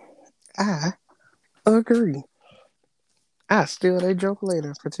 I agree. I steal that joke later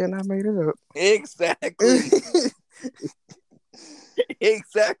and pretend I made it up. Exactly.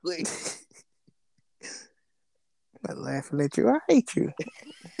 Exactly. Not laughing at you. I hate you.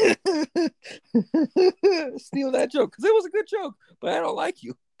 Steal that joke because it was a good joke, but I don't like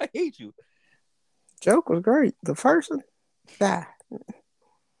you. I hate you. Joke was great. The first one, die.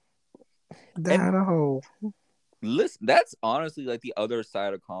 Die And in a hole. listen, that's honestly like the other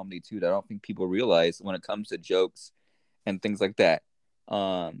side of comedy too that I don't think people realize when it comes to jokes and things like that.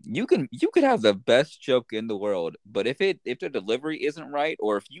 You could have the best joke in the world, but if the delivery isn't right,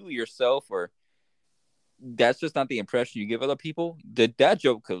 or if you yourself or that's just not the impression you give other people, that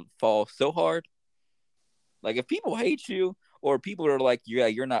joke could fall so hard. Like if people hate you, or people are like, yeah,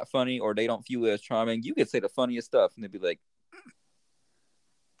 you're not funny, or they don't view you as charming, you could say the funniest stuff, and they'd be like,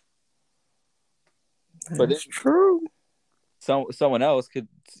 but then That's true. someone else could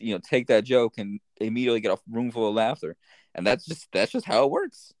take that joke and immediately get a room full of laughter, and that's just how it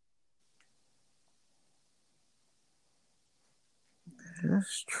works.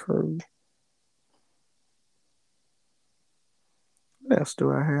 That's true. What else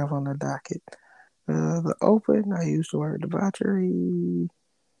do I have on the docket? The open. I used the word debauchery.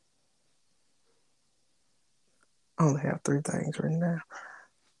 I only have three things written down.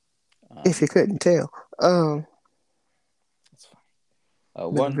 If Um, you couldn't tell, that's fine. been a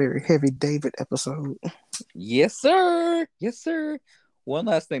One, very heavy David episode. yes, sir, yes, sir. One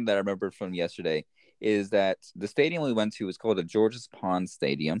last thing that I remembered from yesterday is that the stadium we went to was called the George's Pond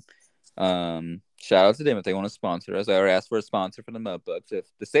Stadium. Shout out to them if they want to sponsor us. I already asked for a sponsor for the Mud Bucks. If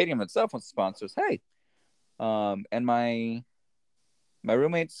the stadium itself wants to sponsor us, hey. And my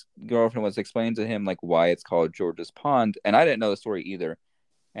roommate's girlfriend was explaining to him like why it's called George's Pond, and I didn't know the story either.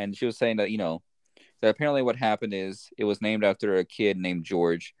 And she was saying that that apparently what happened is it was named after a kid named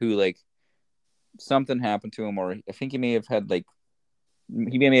George who like something happened to him, or I think he may have had like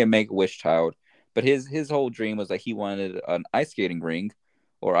he may have make a wish child, but his whole dream was that he wanted an ice skating rink,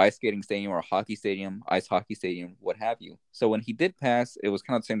 or ice skating stadium, or a hockey stadium, ice hockey stadium, what have you. So when he did pass, it was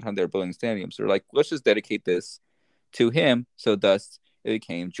kind of the same time they were building stadiums. So they're like, let's just dedicate this to him. So thus it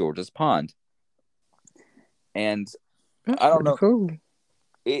became George's Pond. And That's I don't pretty know. cool.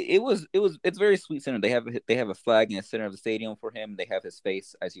 It's very sweet center. They have a flag in the center of the stadium for him. They have his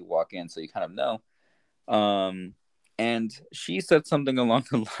face as you walk in, so you kind of know. Um, and she said something along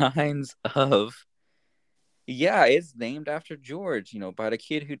the lines of, "Yeah, it's named after George. By the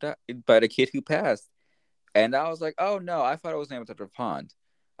kid who died, by the kid who passed." And I was like, "Oh no, I thought it was named after Pond.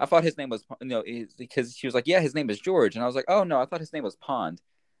 I thought his name was because she was like, yeah, his name is George, and I was like, oh no, I thought his name was Pond."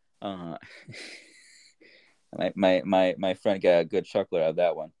 Uh, my friend got a good chuckler out of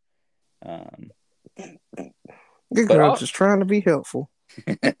that one. Um, Good but girl, just trying to be helpful.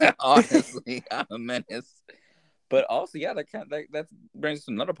 honestly, I'm a menace. But also, yeah, that brings us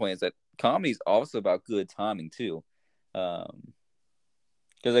to another point is that comedy is also about good timing too. Because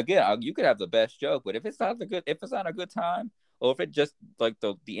again, you could have the best joke, but if it's not a good time, or if it just like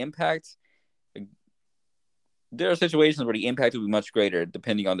the impact, like, there are situations where the impact will be much greater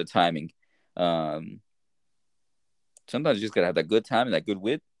depending on the timing. Um, Sometimes you just gotta have that good time and that good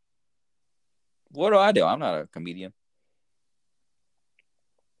wit. What do I do? I'm not a comedian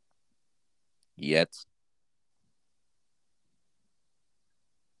yet.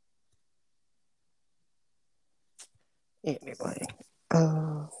 Anyway,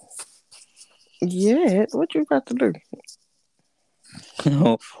 uh, yeah, what you got to do?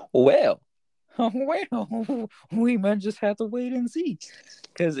 Well, well, we might just have to wait and see.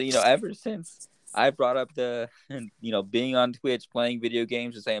 Because ever since I brought up the being on Twitch, playing video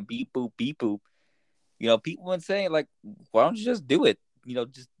games, and saying beep boop, people been saying like, why don't you just do it?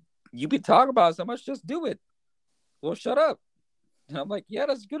 Just you be talking about it so much, just do it. Well, shut up. And I'm like, yeah,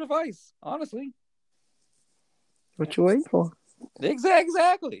 that's good advice, honestly. What you waiting for?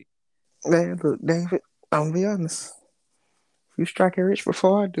 Exactly. Man, look, David, I'm gonna be honest. If you strike it rich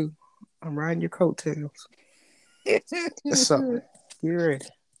before I do, I'm riding your coattails. So, get ready.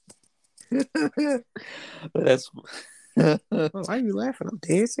 That's. Well, why are you laughing? I'm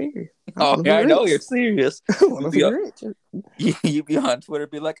dead serious. I Oh, want to be I know rich. you're serious. I want You to be be on, rich. you be on Twitter,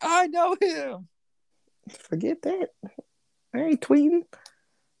 be like, I know him. Forget that. I ain't tweeting.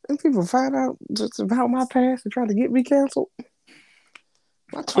 And people find out just about my past and try to get me canceled.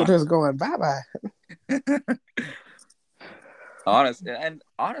 My Twitter's going bye bye. Honest,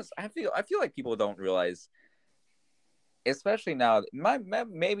 I feel like people don't realize, especially now,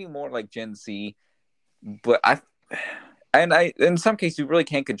 maybe more like Gen Z, but I in some cases you really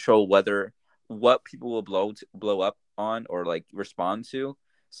can't control whether what people will blow up on or like respond to.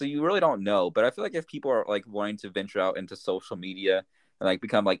 So you really don't know. But I feel like if people are like wanting to venture out into social media and like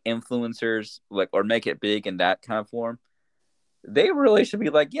become like influencers, like or make it big in that kind of form, they really should be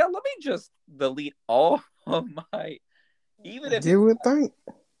like, yeah, let me just delete all of my, even if You it's would think.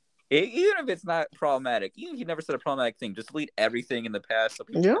 even if it's not problematic, even if you never said a problematic thing, just delete everything in the past so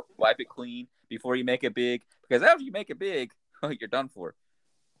people Yep. can wipe it clean before you make it big. Because after you make it big, you're done for.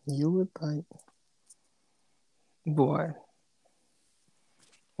 You would think. Boy,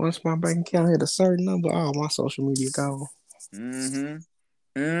 once my bank account hit a certain number, all my social media gone.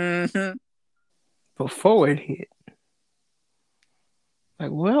 Mm-hmm. Mm-hmm. Before it hit,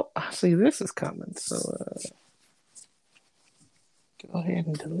 like, well, I see this is coming, so go ahead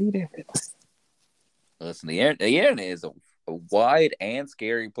and delete everything. Listen, the internet is a wide and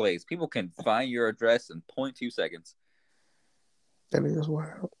scary place. People can find your address in 0.2 seconds. That is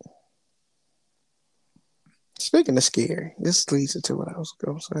wild. Speaking of scary, this leads into what I was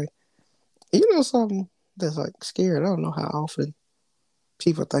going to say. You know something that's like scary? I don't know how often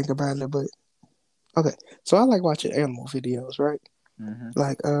people think about it, but okay. So I like watching animal videos, right? Mm-hmm.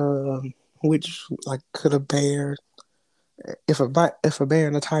 Like, which like could a bear, if a bear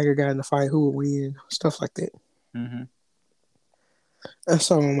and a tiger got in a fight, who would win? Stuff like that. Mm-hmm. And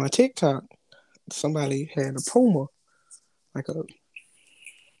so on my TikTok, somebody had a puma, like a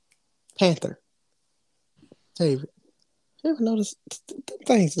panther. David, you ever notice them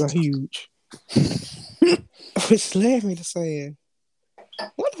things are huge? Which led me to saying,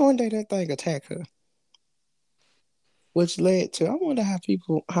 what if one day that thing attack her? Which led to, I wonder how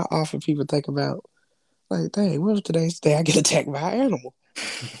often people think about, like, dang, what if today's the day I get attacked by an animal?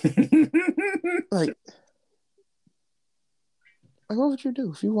 Like, what would you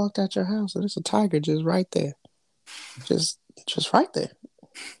do if you walked out your house and there's a tiger just right there, just just right there?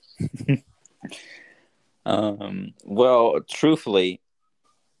 Well, truthfully,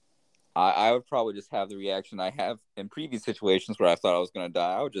 I would probably just have the reaction I have in previous situations where I thought I was going to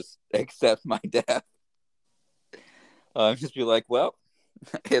die. I would just accept my death. Just be like, well,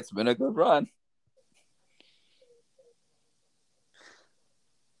 it's been a good run.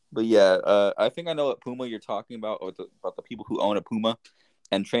 But yeah, I think I know what puma you're talking about, or about the people who own a puma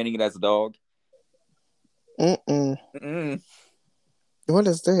and training it as a dog. Mm-mm. Mm-mm. What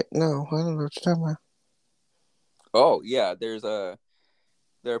is that? No, I don't know what you're talking about. Oh yeah, there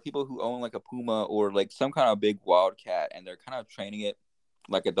are people who own like a puma or like some kind of big wildcat, and they're kind of training it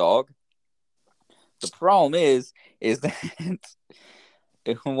like a dog. The problem is that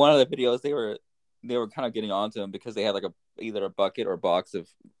in one of the videos they were kind of getting onto him because they had like either a bucket or box of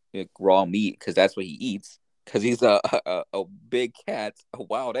like, raw meat because that's what he eats because he's a big cat, a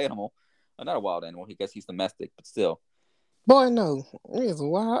wild animal. Not a wild animal. I guess he's domestic, but still. Boy, no, it's a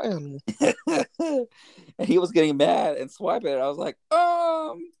wild animal. And he was getting mad and swiping it. I was like,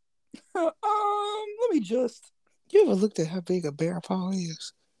 let me just. You ever looked at how big a bear paw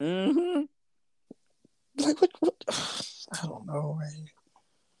is? Mm-hmm. Like what? I don't know, man.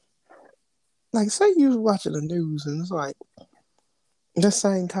 Like, say you watching the news and it's like that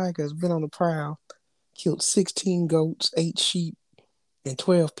same tiger has been on the prowl, killed 16 goats, 8 sheep, and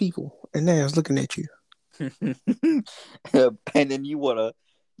 12 people, and now it's looking at you. And then you wanna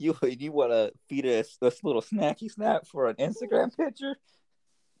feed us this little snacky snap for an Instagram picture.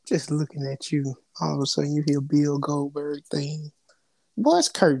 Just looking at you. All of a sudden, you hear Bill Goldberg thing. Boy, it's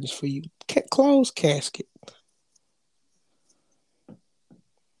curtains for you. Closed casket.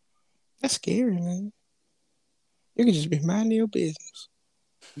 That's scary, man. You can just be minding your business.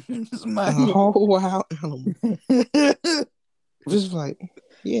 Just And mind a you. whole wild animal. Just like,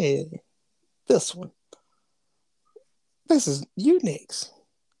 yeah, this one. This is you next.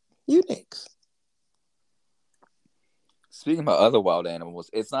 You next. Speaking about other wild animals,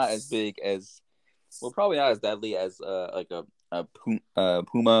 it's not as big as, well, probably not as deadly as like a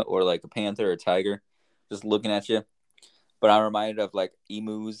puma or like a panther or tiger. Just looking at you, But I'm reminded of like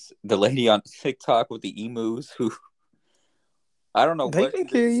emus, the lady on TikTok with the emus who I don't know They what can she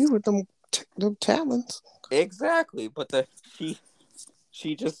did kill you with them talons. exactly, but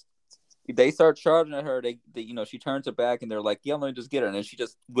she just they start charging at her. They she turns her back and they're like, yeah, let me just get her, and then she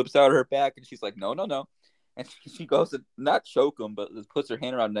just whips out her back and she's like, no, no, no, and she goes to not choke him, but just puts her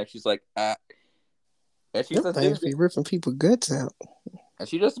hand around her neck. She's like, ah, and she Them says, things be ripping people guts out. and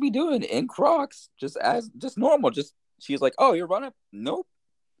she just be doing it in Crocs, just normal. Just she's like, oh, you're running? Nope.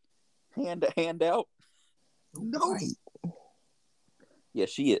 Hand out? Nope. Right. Yeah,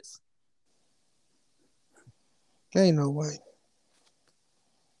 she is. Ain't no way.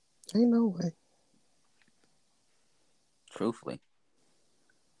 Ain't no way. Truthfully,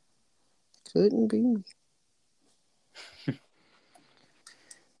 Couldn't be me.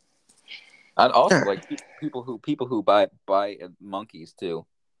 I'd also Ah, like people who buy monkeys too,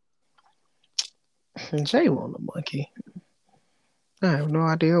 Jay want a monkey. I have no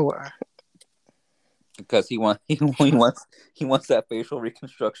idea why. because he wants that facial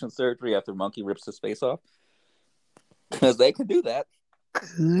reconstruction surgery after monkey rips his face off, because they can do that.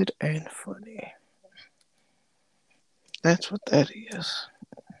 Good and funny. That's what that is.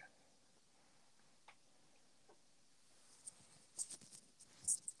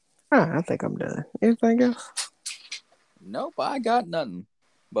 I think I'm done. Anything else? Nope, I got nothing.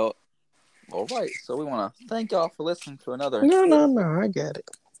 But all right, so we want to thank y'all for listening to another. No, no, no. I got it.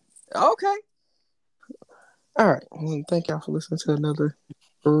 Okay. All right. Well, thank y'all for listening to another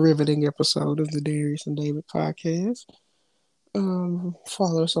riveting episode of the Darius and David podcast.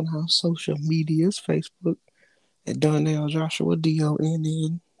 Follow us on our social medias: Facebook at Donnell Joshua,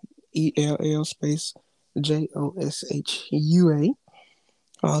 DONNELL space JOSHUA.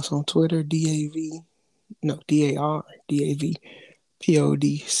 Also on Twitter, DARPODCAST,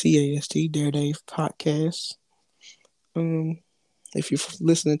 Dare Dave Podcast. Um, if you're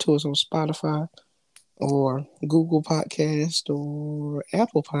listening to us on Spotify or Google Podcast or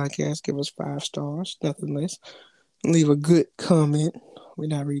Apple Podcast, give us 5 stars, nothing less. Leave a good comment. We're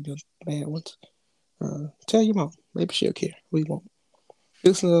not reading the bad ones. Tell your mom. Maybe she'll care. We won't.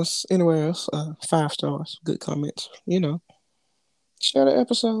 Listen to us anywhere else. 5 stars, good comments. Share the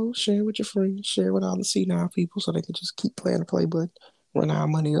episode. Share it with your friends. Share it with all the senile people so they can just keep playing the play button. Run our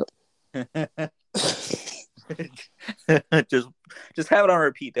money up. just just have it on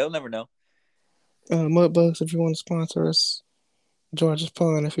repeat. They'll never know. Mudbugs, if you want to sponsor us. George's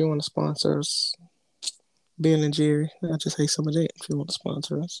Pond, if you want to sponsor us. Ben and Jerry, I just hate some of that. If you want to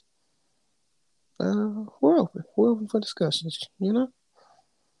sponsor us, we're open. We're open for discussions.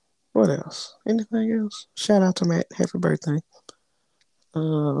 What else? Anything else? Shout out to Matt. Happy birthday.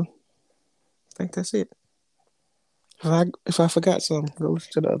 I think that's it. If I forgot something, go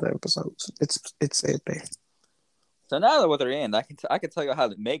listen to the other episodes. It's said there. So now that we're in, I can tell you how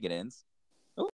Megan ends.